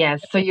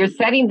 Yes. So you're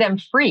setting them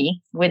free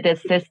with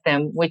this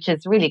system, which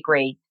is really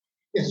great.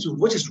 Yes. So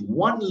which is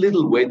one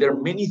little way. There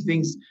are many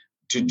things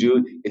to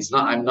do.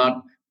 I'm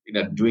not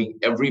doing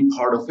every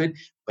part of it,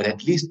 but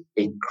at least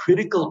a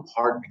critical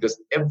part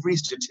because every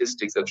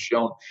statistics have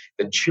shown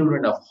that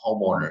children of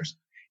homeowners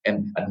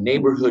and a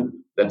neighborhood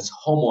that's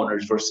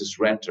homeowners versus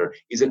renter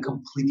is a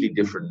completely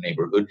different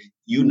neighborhood.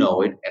 You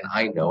know it, and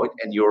I know it,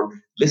 and your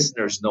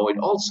listeners know it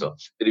also.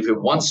 That if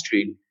in one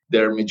street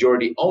there are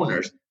majority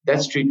owners,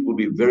 that street will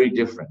be very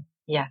different.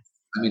 Yes.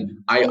 I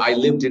mean, I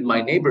lived in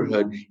my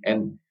neighborhood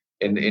and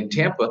in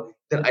Tampa,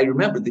 that I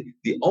remember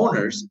the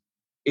owners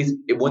is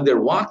when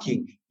they're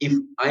walking, if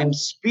I'm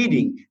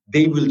speeding,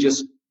 they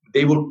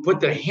will put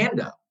their hand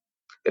up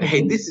that,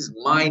 hey, this is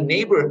my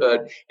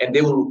neighborhood, and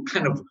they will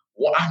kind of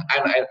walk,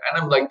 and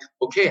I'm like,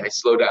 okay, I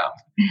slow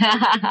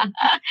down.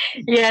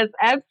 Yes,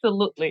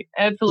 absolutely.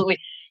 Absolutely.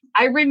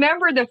 I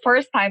remember the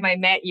first time I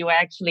met you,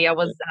 actually, I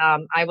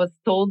was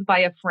told by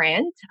a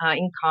friend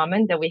in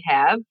common that we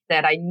have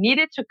that I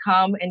needed to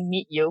come and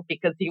meet you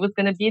because he was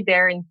going to be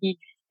there and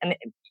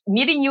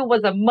meeting you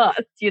was a must,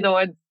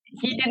 and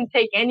he didn't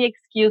take any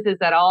excuses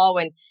at all.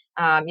 And,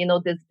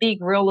 this big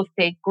real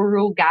estate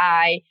guru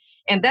guy.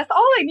 And that's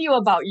all I knew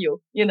about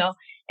you,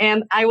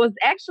 And I was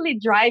actually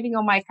driving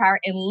on my car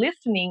and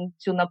listening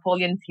to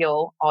Napoleon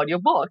Hill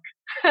audiobook.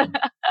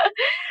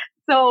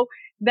 So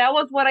that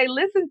was what I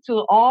listened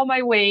to all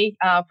my way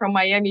from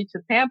Miami to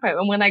Tampa.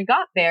 And when I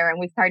got there and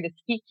we started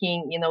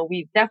speaking,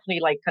 we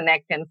definitely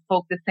connected and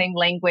spoke the same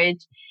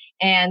language.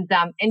 And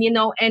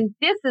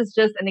this is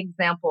just an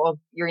example of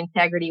your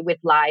integrity with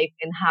life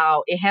and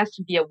how it has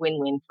to be a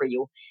win-win for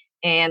you.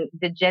 And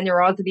the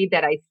generosity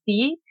that I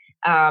see,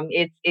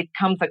 it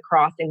comes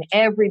across in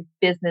every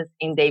business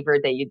endeavor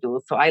that you do.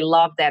 So I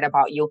love that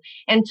about you.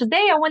 And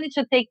today I wanted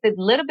to take the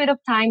little bit of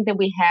time that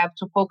we have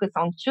to focus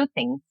on two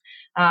things.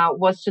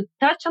 Was to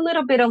touch a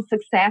little bit on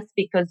success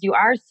because you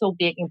are so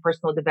big in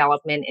personal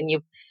development and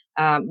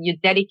you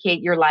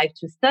dedicate your life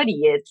to study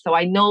it. So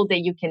I know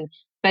that you can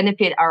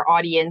benefit our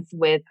audience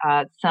with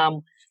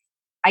some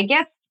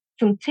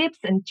tips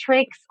and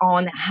tricks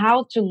on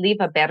how to live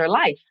a better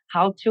life,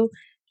 how to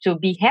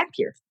be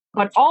happier.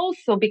 But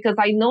also because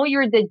I know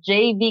you're the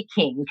JV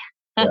king.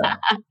 Yeah.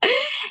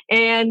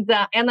 And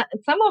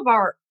some of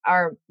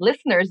our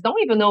listeners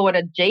don't even know what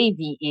a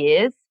JV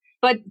is.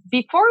 But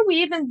before we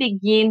even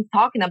begin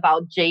talking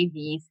about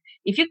JVs,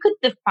 if you could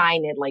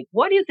define it, like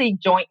what is a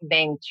joint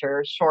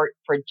venture, short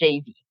for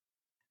JV?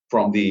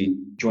 From the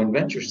joint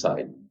venture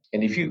side,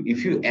 and if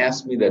you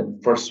ask me that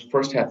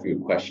first half of your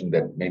question,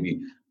 that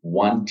maybe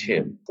one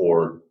tip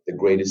for the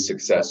greatest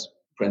success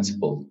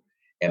principle,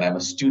 and I'm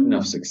a student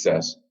of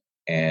success,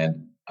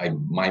 and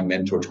my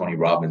mentor Tony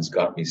Robbins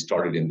got me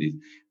started in the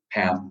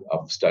path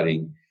of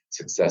studying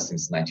success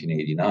since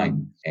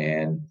 1989,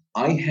 and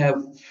I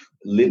have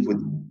lived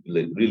with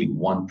really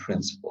one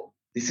principle.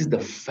 This is the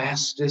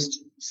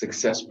fastest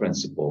success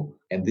principle,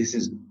 and this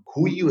is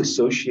who you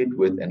associate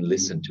with and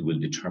listen to will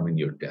determine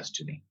your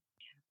destiny.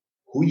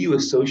 Who you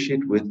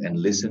associate with and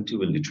listen to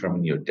will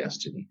determine your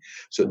destiny.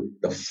 So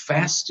the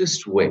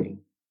fastest way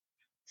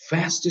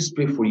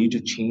for you to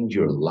change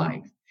your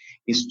life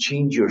is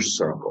change your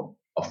circle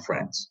of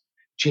friends.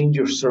 Change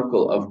your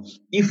circle of,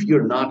 if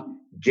you're not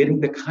getting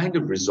the kind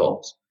of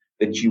results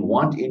that you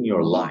want in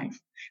your life,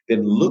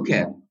 then look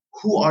at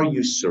who are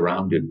you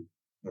surrounded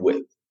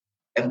with.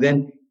 And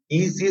then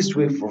easiest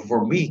way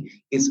for me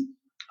is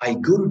I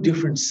go to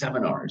different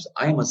seminars.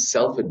 I'm a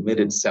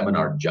self-admitted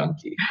seminar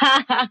junkie.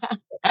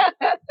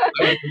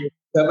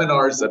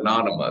 Seminars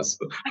Anonymous.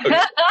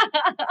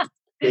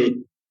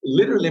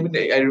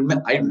 Literally,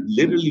 I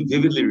literally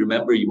vividly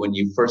remember you when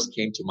you first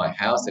came to my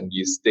house and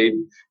you stayed,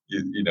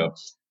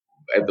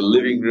 at the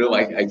living room.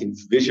 I can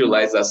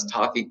visualize us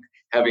talking,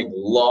 having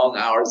long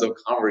hours of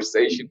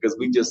conversation because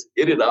we just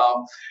hit it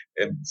off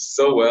and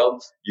so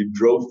well. You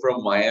drove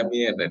from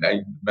Miami, and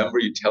I remember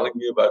you telling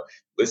me about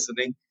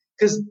listening,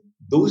 because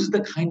those are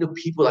the kind of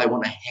people I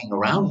want to hang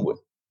around with.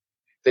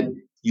 That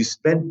you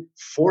spend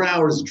 4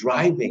 hours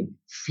driving,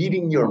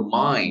 feeding your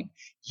mind.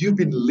 You've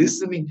been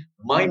listening.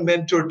 My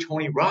mentor,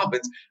 Tony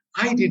Robbins,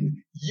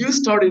 you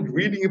started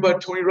reading about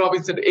Tony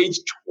Robbins at age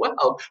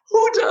 12.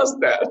 Who does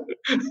that?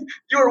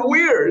 You're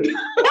weird.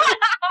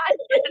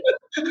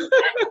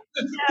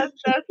 Yes,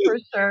 that's for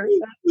sure.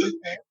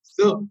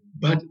 So,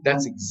 but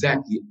that's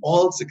exactly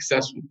all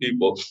successful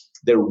people.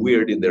 They're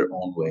weird in their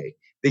own way.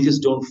 They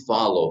just don't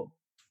follow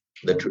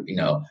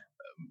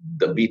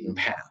the beaten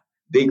path.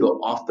 They go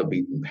off the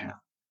beaten path.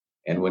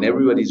 And when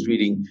everybody's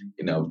reading,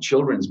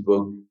 children's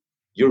book,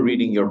 you're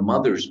reading your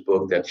mother's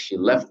book that she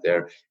left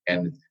there,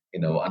 and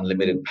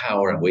Unlimited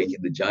Power,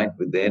 Awaken the Giant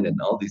Within, and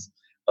all these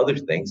other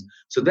things.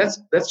 So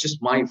that's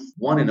just my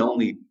one and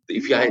only,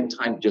 if I had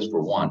time just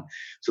for one.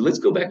 So let's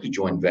go back to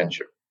joint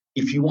venture.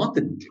 If you want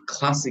the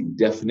classic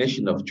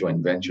definition of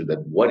joint venture,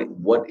 that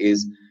what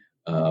is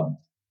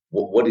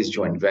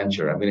joint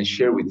venture, I'm going to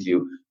share with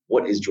you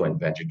what is joint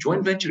venture.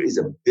 Joint venture is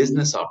a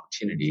business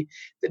opportunity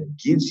that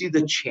gives you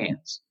the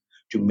chance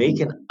to make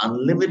an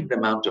unlimited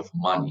amount of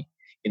money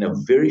in a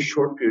very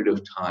short period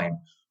of time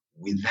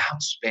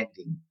without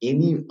spending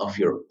any of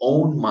your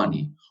own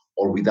money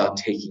or without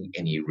taking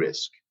any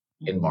risk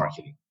in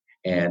marketing.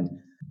 And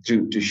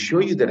to show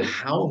you that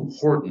how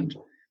important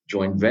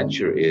joint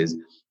venture is,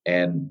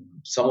 and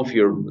some of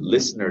your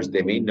listeners,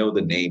 they may know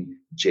the name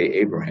Jay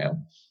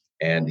Abraham,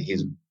 and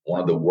he's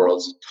one of the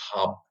world's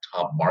top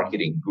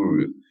marketing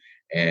guru.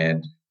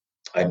 And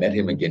I met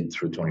him again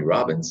through Tony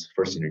Robbins,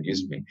 first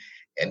introduced me.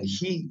 And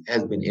he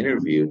has been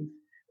interviewed,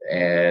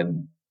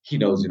 and he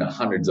knows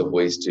hundreds of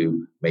ways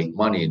to make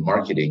money in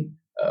marketing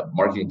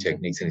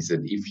techniques. And he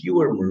said, if you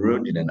were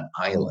marooned in an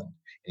island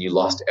and you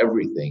lost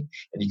everything,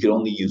 and you could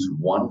only use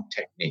one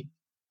technique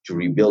to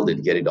rebuild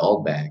it, get it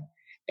all back,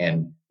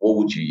 and what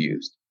would you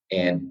use?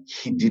 And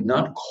he did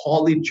not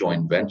call it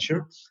joint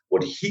venture.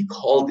 What he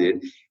called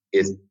it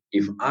is,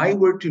 if I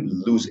were to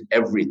lose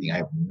everything, I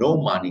have no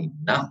money,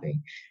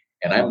 nothing,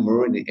 and I'm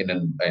marooned in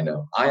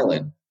an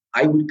island,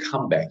 I would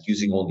come back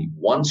using only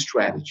one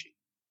strategy.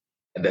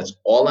 And that's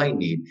all I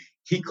need.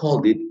 He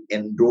called it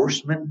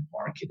endorsement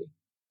marketing.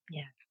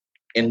 Yeah.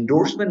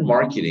 Endorsement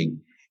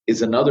marketing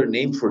is another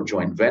name for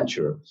joint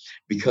venture,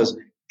 because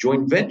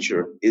joint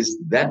venture is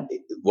that,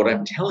 what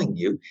I'm telling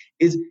you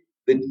is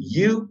that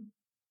you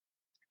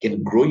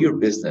can grow your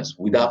business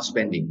without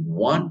spending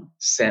 1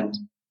 cent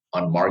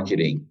on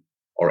marketing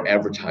or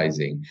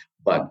advertising.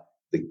 But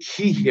the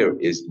key here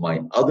is,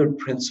 my other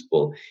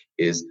principle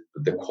is,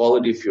 the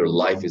quality of your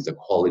life is the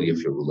quality of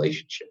your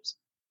relationships.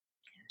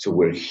 So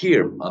we're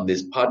here on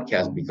this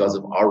podcast because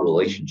of our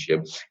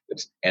relationship,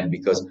 and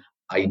because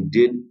I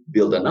did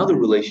build another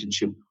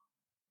relationship,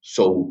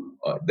 so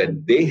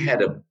that they had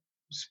to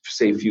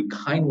say a few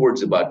kind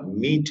words about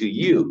me to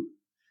you.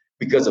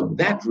 Because of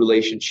that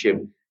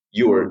relationship,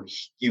 you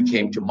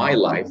came to my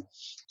life.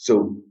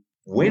 So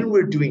when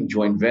we're doing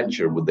joint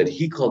venture, that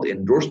he called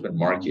endorsement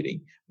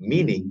marketing,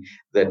 meaning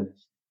that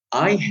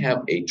I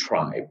have a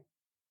tribe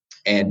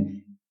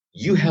and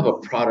you have a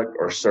product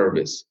or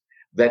service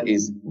that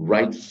is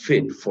right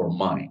fit for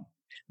mine,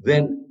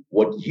 then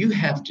what you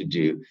have to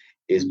do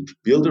is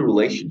build a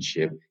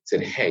relationship.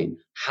 Said, hey,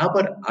 how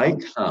about I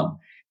come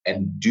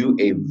and do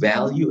a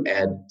value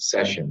add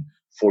session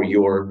for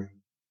your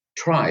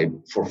tribe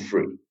for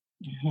free?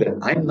 Mm-hmm. That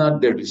I'm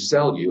not there to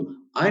sell you.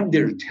 I'm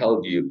there to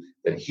tell you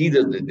that he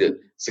does the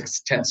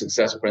 10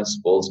 success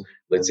principles,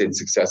 let's say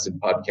Success in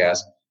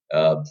Podcast.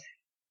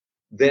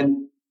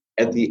 Then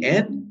at the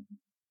end,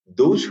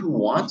 those who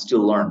wants to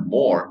learn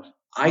more,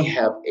 I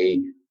have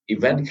a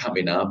event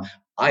coming up,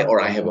 I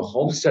have a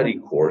home study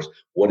course,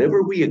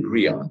 whatever we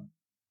agree on.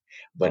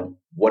 But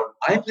what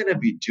I'm going to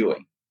be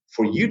doing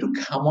for you to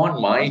come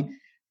on my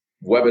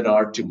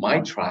webinar to my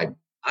tribe,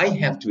 I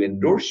have to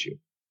endorse you.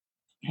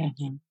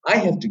 Mm-hmm. I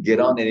have to get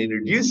on and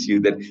introduce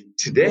you that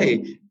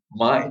today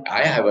I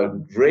have a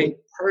great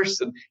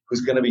person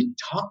who's going to be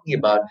talking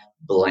about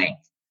blank.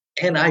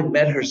 And I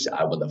met her,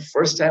 well, the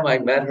first time I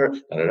met her,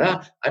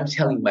 I'm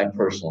telling my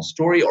personal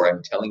story, or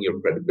I'm telling your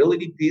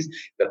credibility piece,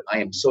 that I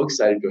am so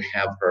excited to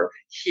have her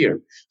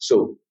here.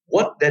 So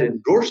what that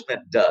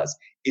endorsement does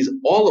is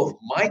all of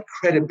my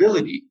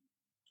credibility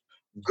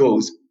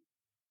goes,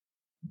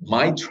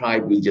 my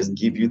tribe will just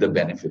give you the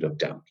benefit of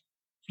doubt.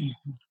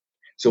 Mm-hmm.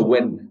 So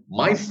when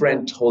my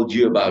friend told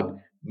you about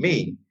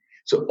me,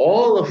 so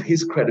all of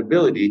his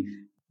credibility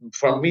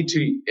from me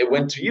it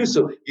went to you.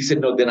 So he said,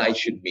 no, then I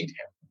should meet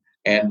him.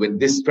 And when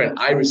this friend,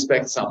 I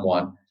respect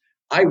someone,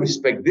 I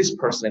respect this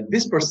person, and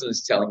this person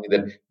is telling me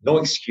that no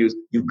excuse,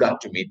 you've got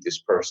to meet this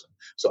person.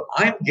 So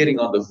I'm getting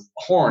on the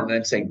horn and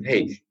I'm saying,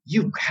 hey,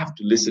 you have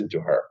to listen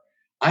to her.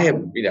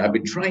 I've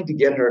been trying to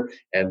get her,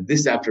 and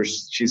this after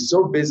she's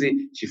so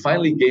busy, she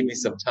finally gave me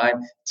some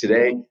time.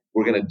 Today,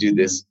 we're going to do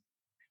this.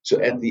 So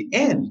at the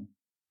end,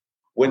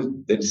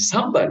 when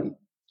somebody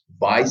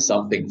buys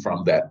something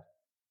from that,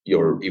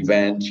 your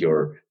event,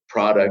 your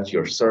product,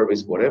 your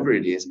service, whatever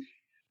it is,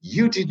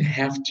 you didn't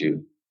have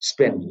to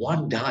spend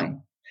one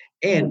dime.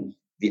 And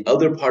the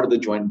other part of the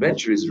joint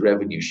venture is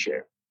revenue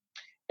share.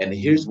 And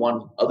here's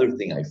one other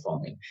thing I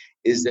find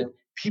is that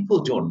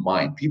people don't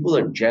mind. People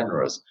are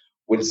generous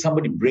when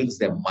somebody brings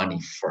them money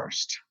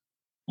first.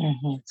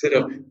 Mm-hmm. Instead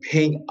of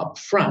paying up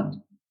front,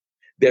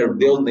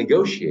 they'll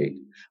negotiate.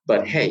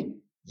 But hey,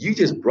 you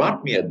just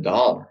brought me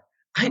 $1.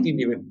 I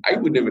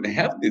wouldn't even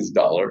have this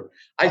 $1.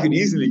 I could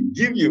easily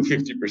give you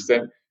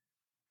 50%,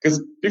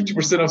 because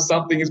 50% of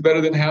something is better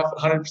than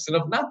 100%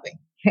 of nothing.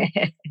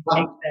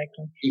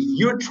 Exactly. If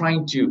you're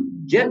trying to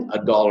get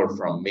 $1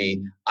 from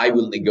me, I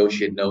will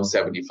negotiate no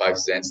 75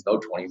 cents, no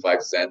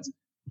 25 cents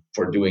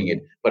for doing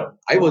it. But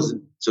I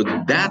wasn't. So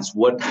that's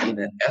what,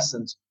 in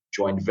essence,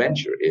 joint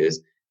venture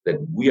is, that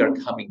we are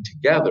coming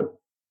together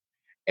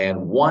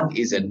and one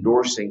is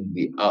endorsing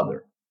the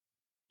other.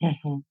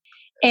 Mm-hmm.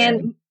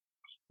 And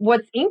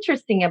what's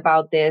interesting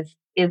about this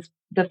is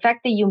the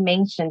fact that you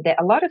mentioned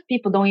that a lot of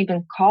people don't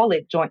even call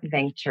it joint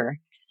venture.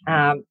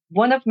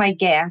 One of my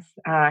guests,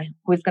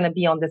 who is going to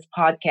be on this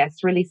podcast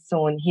really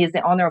soon, he is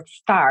the owner of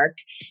Stark,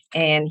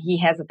 and he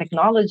has a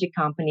technology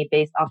company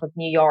based off of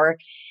New York.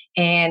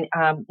 And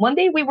one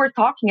day we were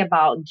talking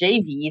about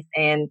JVs,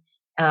 and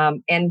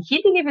he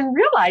didn't even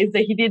realize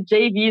that he did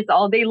JVs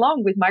all day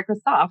long with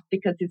Microsoft,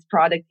 because his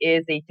product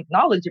is a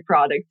technology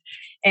product.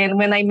 And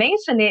when I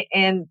mention it,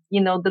 and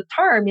the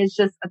term is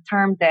just a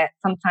term that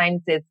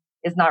sometimes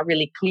is not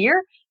really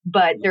clear,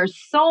 but there's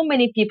so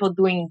many people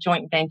doing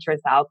joint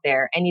ventures out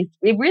there, and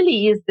it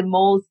really is the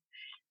most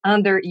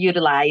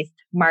underutilized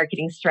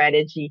marketing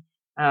strategy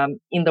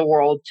in the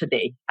world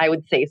today, I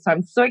would say. So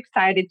I'm so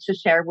excited to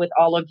share with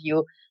all of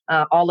you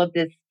all of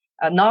this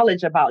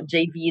knowledge about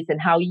JVs and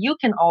how you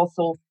can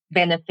also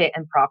benefit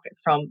and profit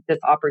from these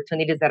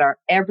opportunities that are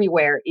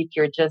everywhere if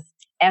you're just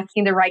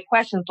asking the right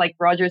questions, like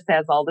Roger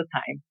says all the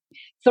time.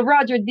 So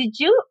Roger,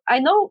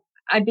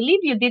 I believe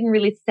you didn't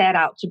really set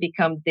out to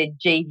become the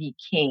JV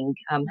king.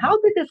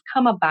 How did this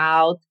come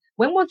about?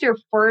 When was your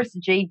first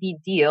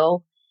JV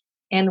deal?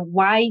 And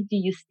why do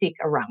you stick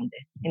around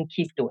it and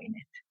keep doing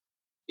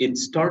it? It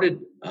started,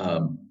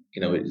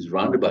 its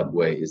roundabout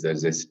way is that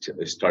as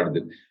I started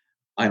it,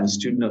 I'm a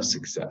student of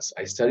success.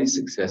 I study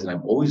success, and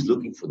I'm always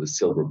looking for the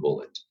silver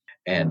bullet.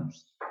 And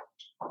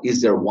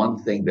is there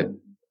one thing that,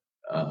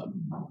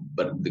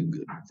 but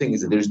the thing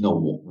is that there's no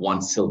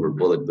one silver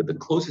bullet, but the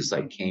closest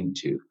I came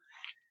to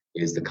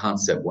is the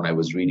concept when I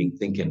was reading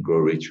Think and Grow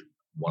Rich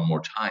one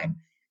more time,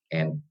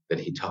 and that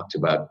he talked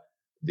about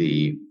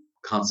the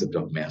concept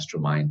of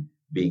mastermind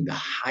being the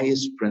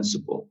highest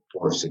principle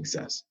for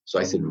success. So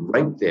I said,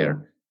 right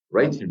there,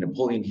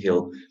 Napoleon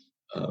Hill,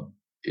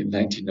 in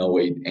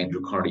 1908, Andrew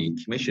Carnegie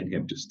commissioned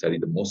him to study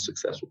the most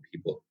successful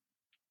people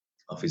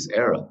of his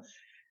era,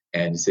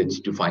 and said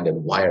to find out,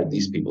 why are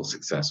these people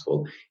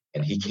successful?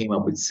 And he came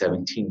up with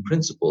 17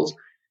 principles.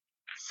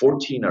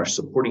 14 are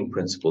supporting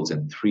principles,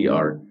 and 3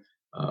 are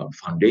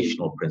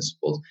foundational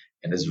principles.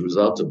 And as a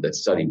result of that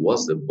study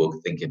was the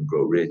book Think and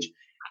Grow Rich.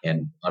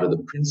 And out of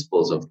the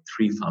principles of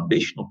 3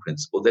 foundational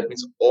principles, that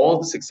means all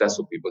the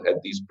successful people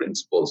had these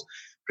principles.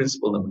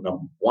 Principle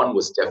number 1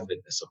 was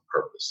definiteness of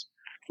purpose,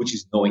 which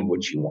is knowing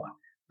what you want,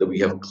 that we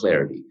have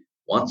clarity.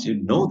 Once you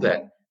know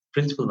that,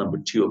 principle number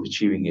 2 of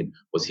achieving it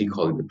was, he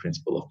called it the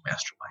principle of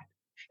mastermind.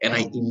 And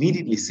I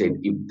immediately said,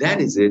 if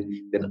that is it,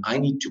 then I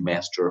need to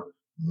master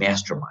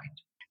mastermind.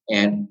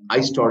 And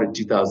I started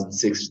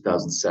 2006,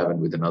 2007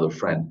 with another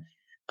friend,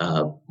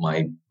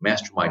 my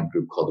mastermind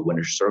group called the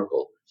Winner's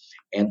Circle.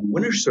 And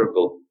Winner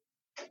Circle,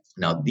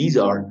 now these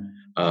are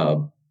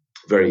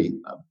very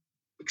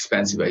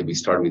expensive. We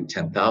started with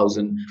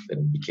 10,000,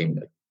 then became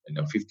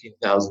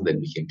 15,000,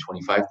 then became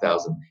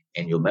 25,000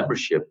 annual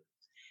membership.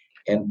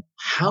 And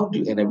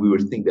we were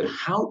thinking that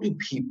how do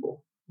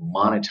people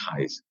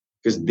monetize?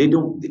 Because they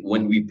don't,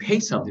 when we pay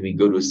something, we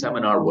go to a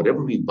seminar,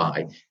 whatever we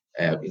buy,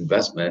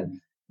 investment,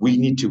 we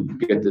need to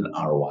get an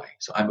ROI.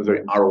 So I'm a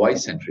very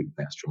ROI-centric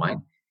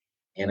mastermind.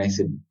 And I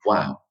said,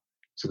 wow.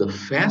 So the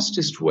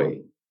fastest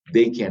way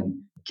they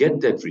can get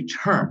that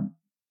return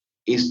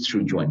is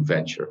through joint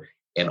venture.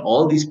 And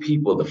all these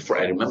people,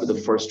 I remember the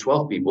first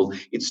 12 people,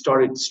 it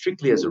started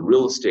strictly as a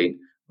real estate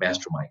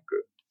mastermind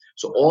group.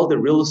 So all the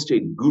real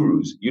estate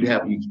gurus, you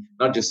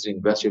not just an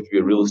investor, you have to be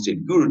a real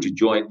estate guru to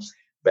join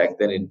back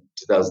then in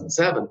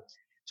 2007.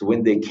 So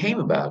when they came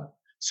about,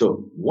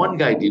 so one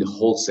guy did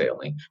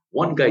wholesaling,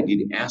 one guy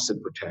did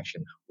asset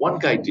protection, one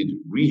guy did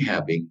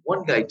rehabbing,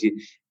 one guy did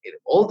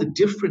all the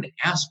different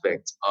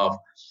aspects of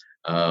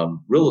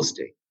real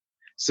estate.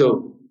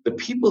 So the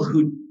people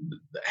who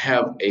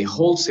have a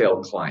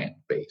wholesale client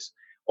base,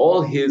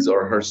 all his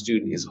or her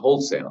student is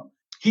wholesale.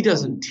 He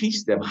doesn't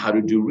teach them how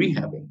to do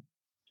rehabbing.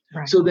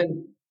 Right. So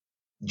then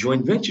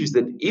joint ventures,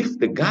 that if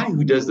the guy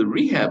who does the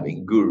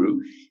rehabbing guru,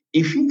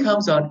 if he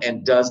comes on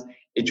and does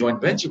a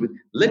joint venture with,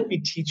 let me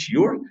teach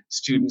your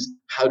students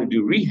how to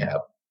do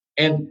rehab.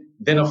 And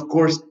then of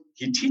course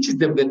he teaches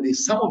them, then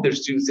some of their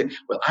students say,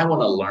 well, I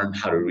want to learn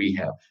how to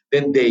rehab.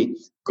 Then they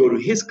go to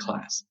his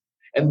class.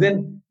 And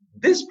then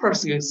this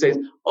person says,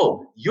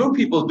 oh, your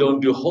people don't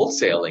do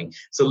wholesaling,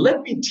 so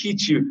let me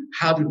teach you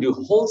how to do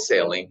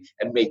wholesaling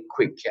and make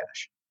quick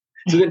cash.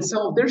 So then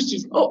some of their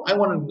students, oh, I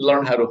want to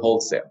learn how to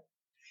wholesale.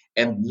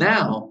 And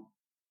now,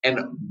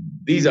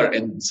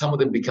 and some of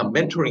them become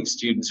mentoring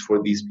students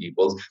for these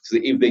people. So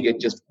if they get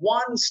just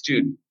one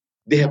student,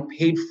 they have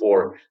paid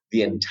for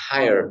the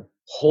entire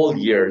whole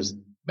year's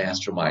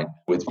mastermind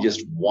with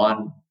just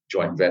one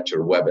joint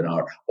venture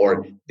webinar,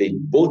 or they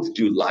both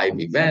do live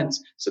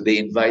events. So they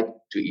invite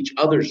to each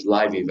other's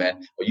live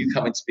event, or you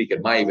come and speak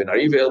at my event. Are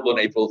you available on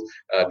April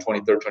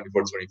 23rd,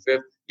 24th,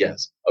 25th?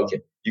 Yes.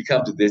 Okay. You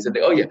come to this and they,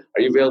 oh yeah,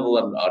 are you available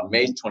on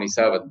May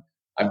 27th?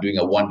 I'm doing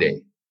a one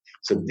day.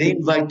 So they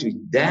invite to,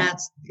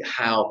 that's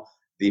how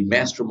the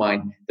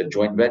mastermind, the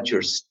joint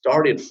venture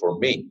started for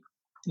me.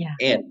 Yeah.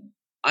 And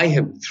I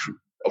have,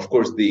 of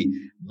course, the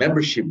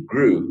membership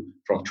grew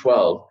from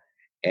 12.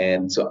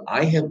 And so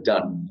I have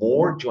done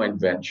more joint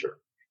venture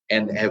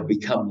and have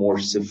become more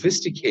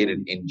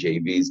sophisticated in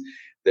JVs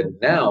that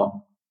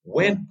now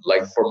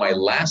for my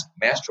last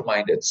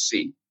mastermind at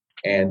sea.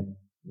 And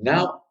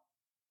now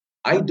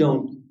I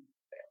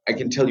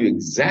can tell you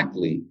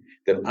exactly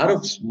that out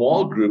of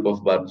small group of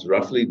about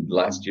roughly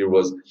last year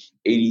was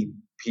 80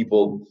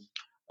 people,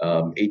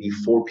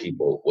 84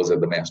 people was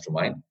at the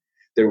mastermind.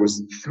 There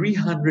was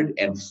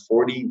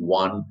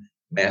 341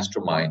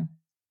 mastermind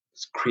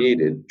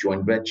created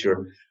joint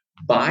venture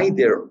by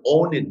their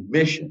own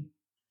admission.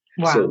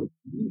 Wow. So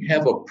we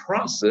have a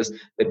process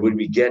that when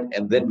we get,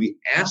 and then we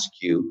ask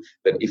you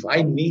that if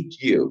I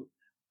meet you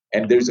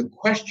and there's a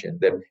question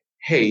that,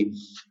 hey,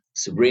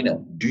 Sabrina,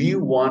 do you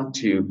want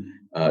to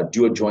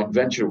do a joint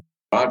venture with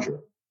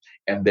Roger?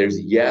 And there's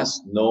yes,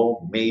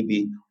 no,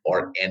 maybe,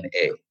 or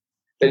NA.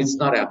 That it's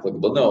not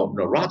applicable. No,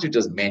 Roger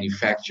does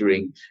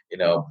manufacturing,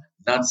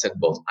 nuts and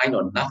bolts. I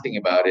know nothing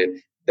about it.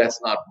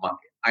 That's not my,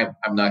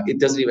 I'm not, it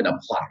doesn't even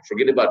apply.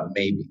 Forget about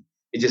maybe.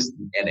 It's just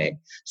NA.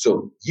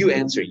 So you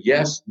answer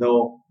yes,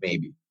 no,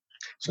 maybe.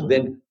 So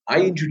then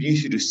I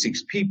introduce you to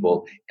 6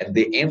 people and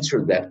they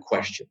answer that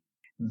question.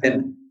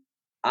 Then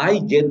I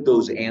get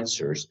those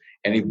answers.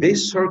 And if they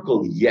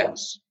circle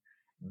yes,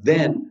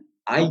 then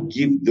I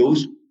give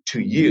those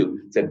to you.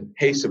 Said,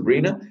 hey,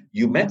 Sabrina,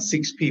 you met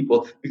 6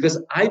 people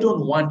because I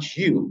don't want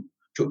you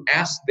to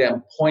ask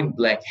them point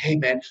blank, hey,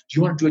 man, do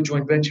you want to do a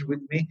joint venture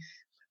with me?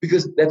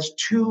 Because that's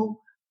too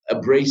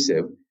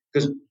abrasive.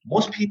 Because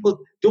most people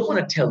don't want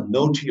to tell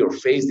no to your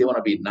face. They want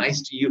to be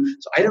nice to you.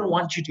 So I don't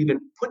want you to even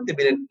put them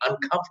in an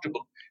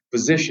uncomfortable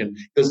position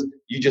because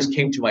you just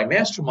came to my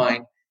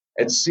mastermind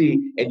at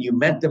sea and you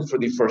met them for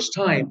the first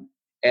time.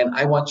 And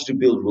I want you to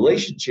build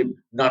relationship,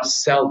 not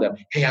sell them.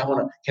 Hey,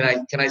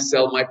 can I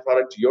sell my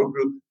product to your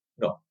group?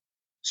 No.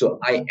 So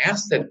I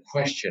asked that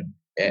question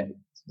and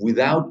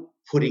without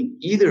putting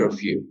either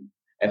of you.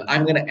 And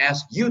I'm going to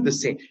ask you the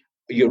same.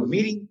 You're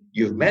meeting,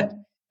 you've met,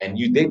 and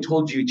they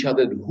told you each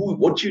other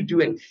what you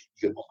do, and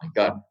you go, oh my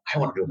God, I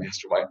want to do a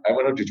mastermind. I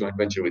want to do a joint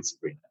venture with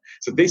Sabrina.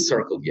 So they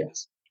circled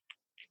yes.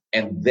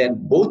 And then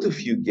both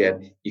of you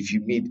get, if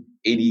you meet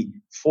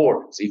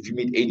 84, so if you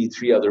meet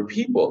 83 other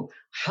people,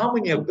 how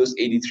many of those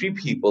 83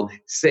 people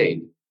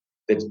say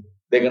that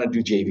they're going to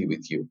do JV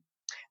with you?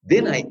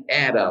 Then I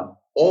add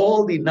up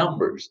all the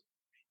numbers,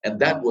 and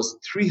that was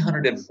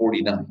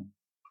 349.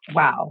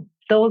 Wow.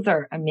 Those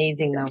are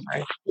amazing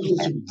numbers.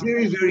 It's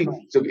very, very,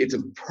 so it's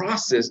a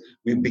process.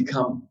 We've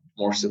become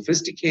more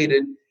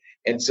sophisticated.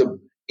 And so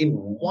in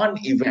one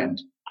event,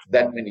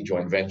 that many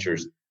joint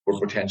ventures were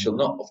potential.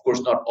 No, of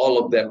course, not all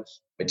of them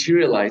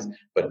materialized,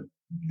 but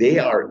they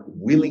are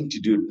willing to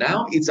do it.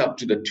 Now it's up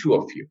to the two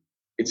of you.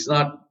 It's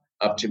not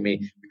up to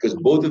me, because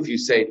both of you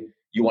say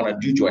you want to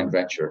do joint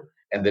venture,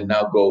 and then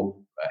now go.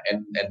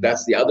 And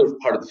that's the other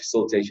part of the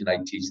facilitation I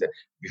teach, that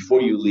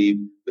before you leave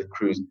the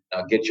cruise,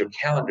 now get your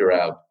calendar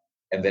out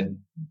and then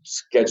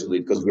schedule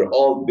it, because we're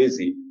all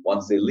busy.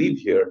 Once they leave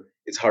here,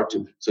 it's hard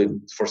to. So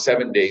for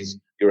 7 days,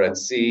 you're at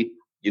sea.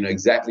 You know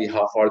exactly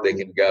how far they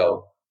can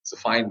go. So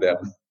find them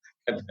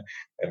and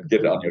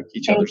get on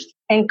each other's.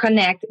 And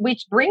connect,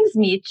 which brings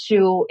me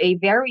to a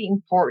very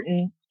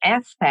important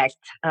aspect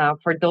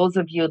for those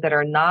of you that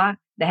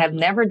have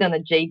never done a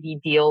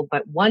JV deal,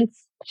 but want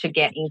to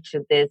get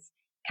into this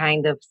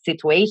kind of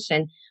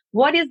situation.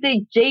 What is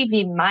the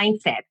JV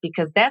mindset?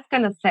 Because that's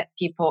going to set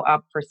people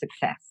up for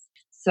success.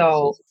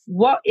 So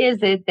what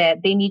is it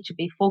that they need to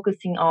be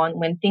focusing on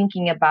when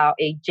thinking about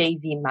a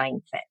JV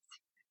mindset?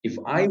 If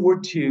I were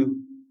to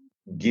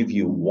give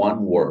you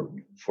one word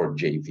for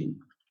JV,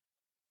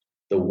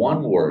 the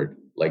one word,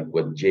 like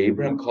what Jay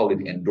Abraham called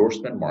it,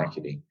 endorsement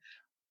marketing,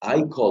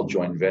 I call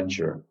joint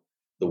venture,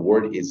 the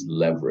word is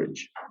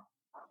leverage.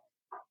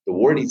 The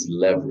word is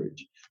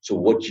leverage. So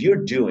what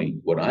you're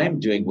doing, what I'm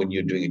doing when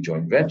you're doing a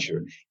joint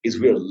venture, is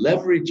we're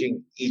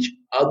leveraging each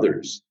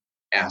other's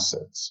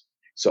assets.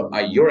 So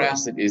your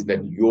asset is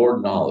that your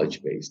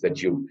knowledge base,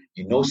 that you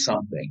know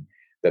something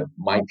that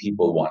my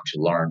people want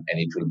to learn, and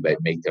it will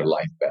make their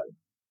life better.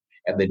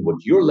 And then what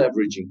you're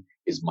leveraging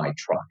is my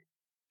tribe.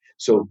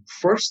 So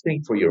first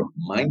thing for your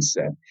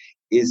mindset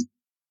is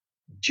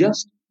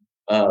just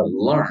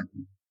learn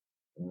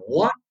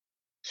what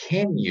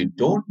can you.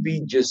 Don't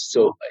be just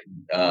so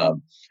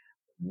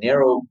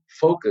narrow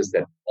focused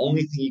that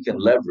only thing you can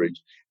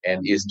leverage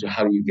and is to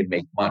how you can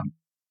make money.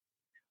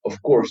 Of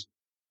course,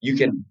 you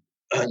can.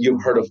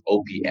 You've heard of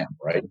OPM,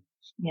 right?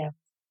 Yeah.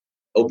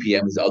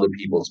 OPM is other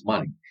people's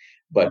money.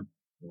 But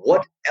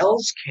what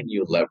else can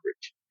you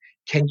leverage?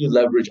 Can you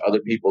leverage other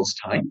people's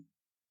time?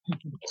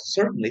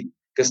 Certainly,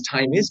 because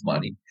time is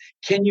money.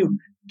 Can you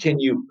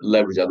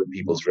leverage other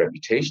people's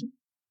reputation?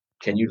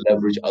 Can you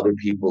leverage other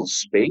people's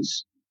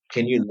space?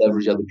 Can you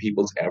leverage other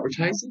people's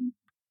advertising?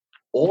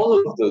 All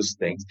of those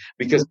things.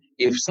 Because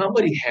if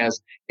somebody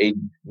has a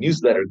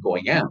newsletter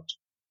going out,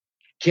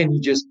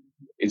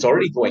 it's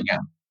already going out.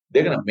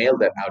 They're going to mail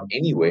that out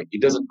anyway.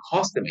 It doesn't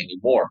cost them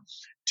anymore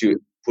to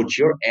put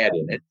your ad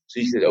in it.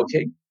 So you said,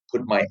 okay,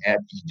 put my ad,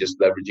 just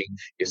leveraging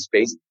your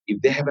space. If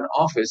they have an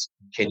office,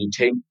 can you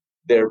take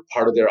their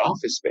part of their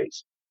office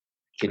space?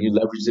 Can you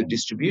leverage their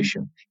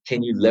distribution?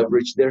 Can you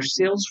leverage their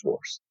sales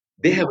force?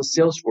 They have a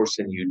sales force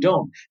and you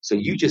don't. So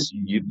you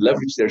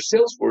leverage their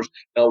sales force.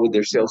 Now with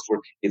their sales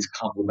force, it's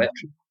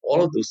complementary.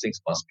 All of those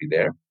things must be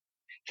there.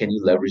 Can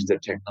you leverage their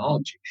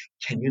technology?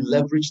 Can you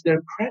leverage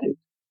their credit?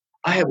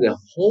 I have the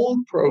whole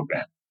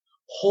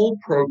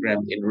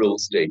program in real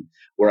estate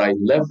where I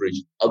leverage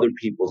other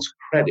people's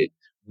credit,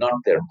 not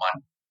their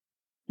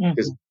money.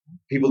 Because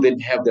people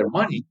didn't have their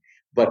money,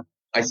 but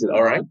I said,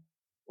 all right,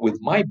 with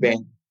my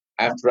bank,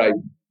 after I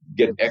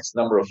get X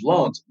number of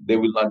loans, they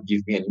will not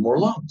give me any more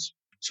loans.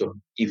 So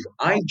if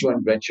I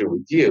joint venture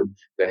with you,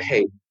 that,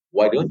 hey,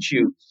 why don't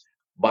you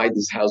buy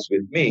this house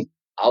with me?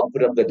 I'll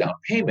put up the down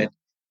payment.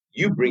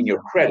 You bring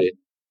your credit.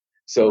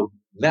 So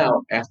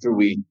now after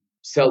we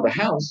sell the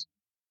house,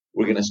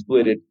 we're going to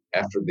split it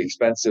after the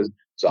expenses.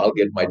 So I'll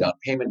get my down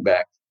payment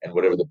back, and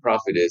whatever the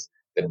profit is,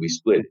 then we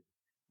split it.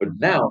 But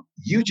now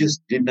you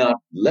just did not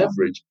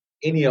leverage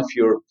any of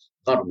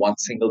not one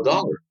single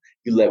dollar.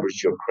 You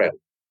leveraged your credit.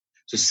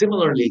 So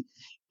similarly,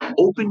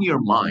 open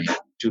your mind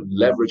to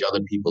leverage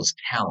other people's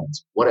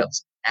talents. What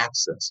else?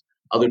 Access,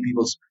 other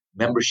people's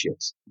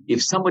memberships.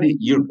 If somebody,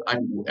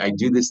 I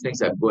do these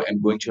things, I'm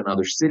going to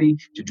another city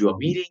to do a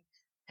meeting,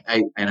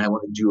 and I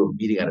want to do a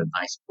meeting at a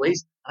nice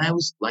place. And I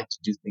always like to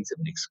do things at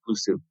an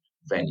exclusive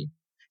venue.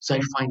 So I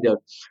find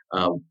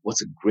out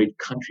what's a great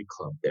country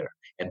club there,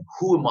 and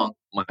who among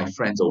my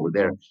friends over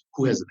there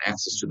who has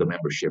access to the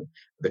membership,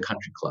 the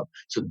country club,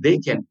 so they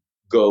can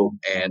go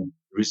and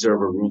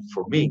reserve a room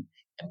for me.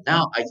 And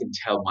now I can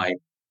tell my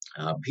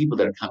people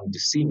that are coming to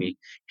see me,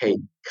 hey,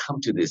 come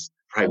to this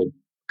private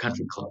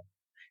country club.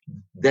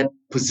 That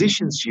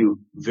positions you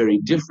very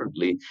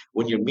differently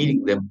when you're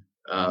meeting them,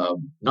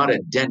 not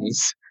at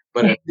Denny's,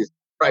 but at this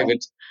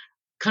private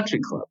country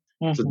club.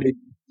 So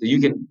you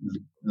can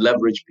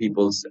leverage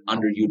people's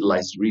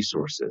underutilized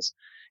resources.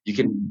 You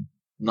can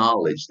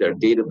knowledge their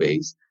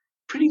database.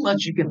 Pretty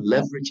much you can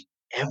leverage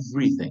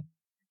everything.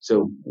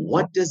 So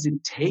what does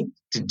it take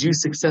to do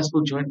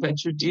successful joint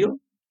venture deal?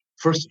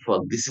 First of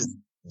all,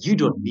 you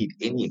don't need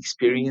any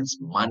experience,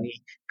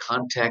 money,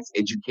 contacts,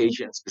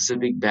 education,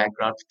 specific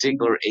background,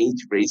 particular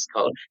age, race,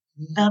 color,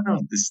 none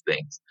of these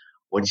things.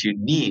 What you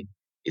need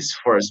is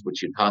first,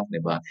 what you're talking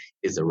about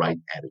is the right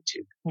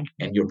attitude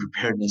and your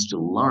preparedness to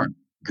learn,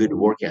 good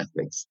work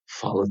ethics,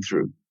 follow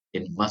through.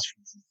 It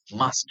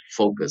must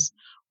focus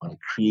on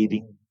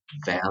creating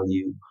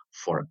value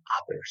for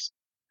others.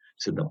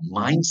 So the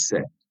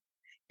mindset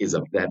is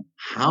of that,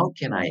 how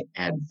can I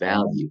add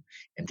value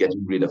and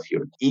getting rid of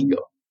your ego?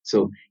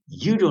 So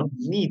you don't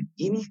need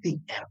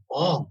anything at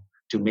all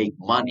to make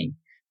money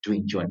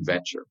doing joint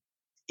venture.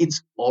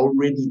 It's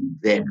already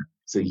there.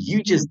 So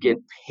you just get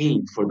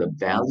paid for the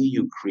value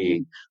you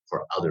create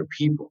for other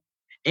people.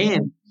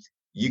 And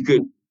you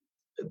could,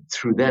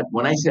 through that,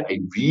 when I say I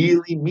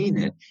really mean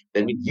it,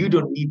 that means you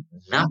don't need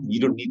nothing.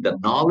 You don't need the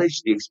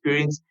knowledge, the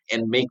experience,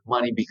 and make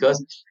money,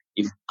 because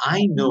if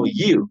I know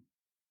you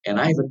and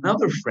I have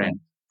another friend,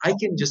 I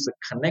can just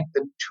connect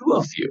the two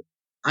of you.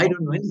 I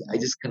don't know anything. I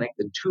just connect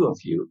the two of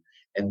you,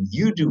 and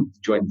you do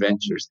joint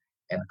ventures,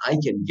 and I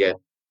can get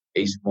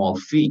a small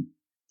fee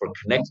for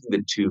connecting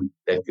the two.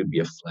 That could be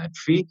a flat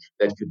fee,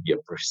 that could be a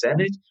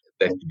percentage,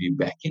 that could be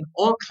back in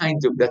all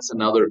kinds of. That's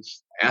another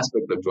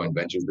aspect of joint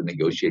ventures, the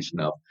negotiation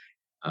of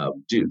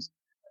dues,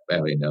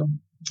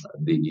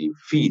 the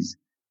fees.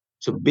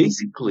 So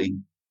basically,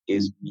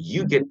 is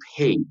you get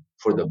paid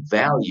for the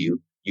value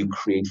you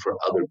create for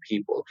other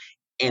people,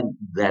 and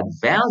that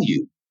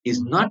value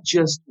is not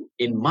just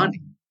in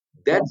money.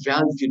 That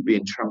value could be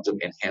in terms of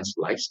enhanced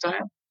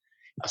lifestyle,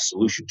 a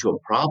solution to a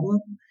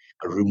problem,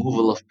 a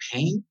removal of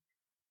pain,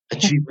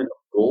 achievement of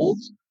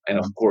goals, and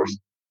of course,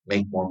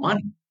 make more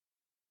money.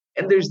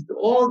 And there's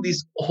all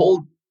these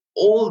old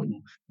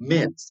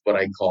myths, what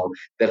I call,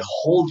 that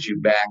hold you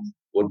back,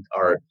 what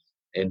are,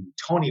 and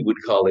Tony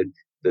would call it,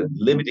 the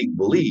limiting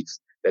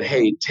beliefs that,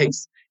 hey, it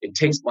takes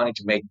money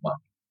to make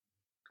money.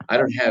 I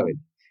don't have it.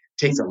 It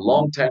takes a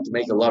long time to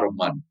make a lot of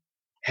money.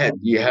 Heck,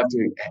 you have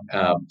to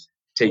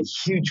take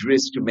huge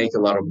risks to make a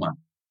lot of money.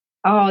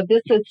 Oh,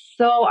 this is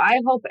so,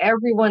 I hope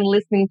everyone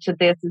listening to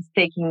this is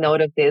taking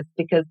note of this,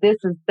 because this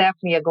is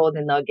definitely a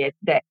golden nugget,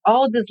 that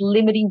all these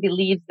limiting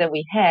beliefs that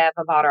we have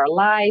about our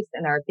lives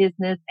and our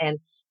business and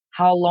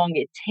how long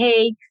it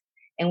takes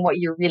and what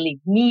you really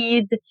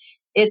need,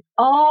 it's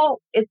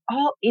all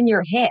in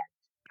your head.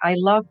 I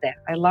love that.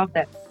 I love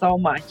that so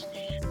much.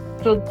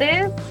 So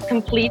this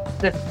completes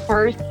the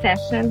first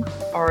session,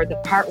 or the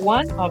part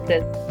one of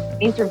this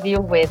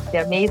interview with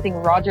the amazing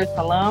Roger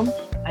Salam.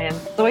 I am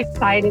so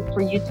excited for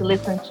you to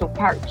listen to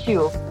part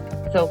two.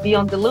 So be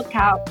on the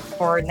lookout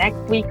for next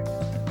week's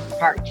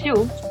part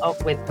two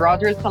with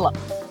Roger Salam.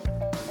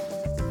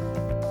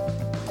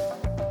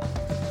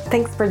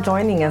 Thanks for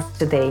joining us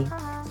today.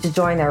 To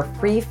join our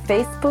free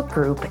Facebook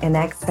group and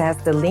access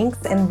the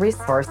links and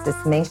resources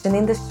mentioned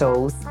in the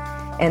shows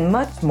and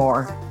much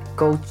more,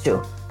 go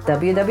to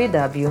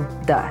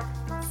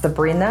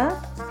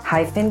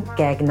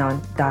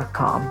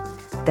www.sabrina-gagnon.com.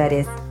 That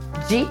is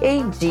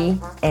GAGNON.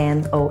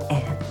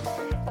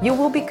 You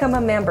will become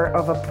a member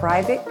of a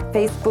private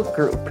Facebook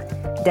group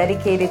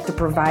dedicated to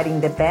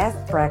providing the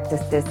best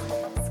practices,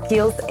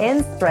 skills,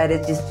 and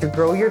strategies to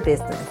grow your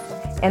business.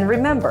 And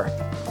remember,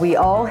 we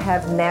all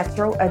have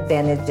natural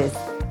advantages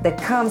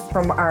that comes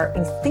from our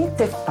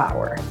instinctive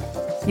power.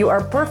 You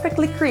are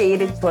perfectly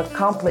created to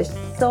accomplish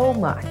so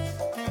much.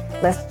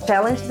 Let's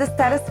challenge the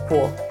status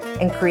quo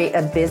and create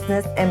a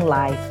business and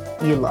life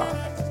you love.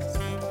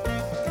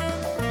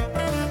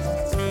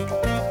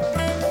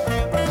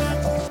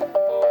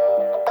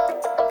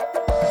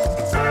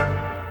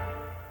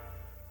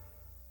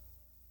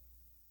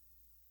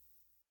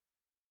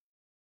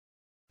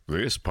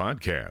 This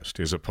podcast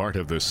is a part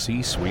of the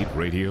C-Suite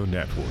Radio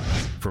Network.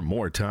 For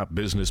more top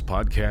business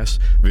podcasts,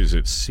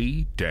 visit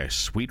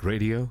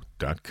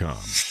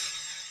c-suiteradio.com.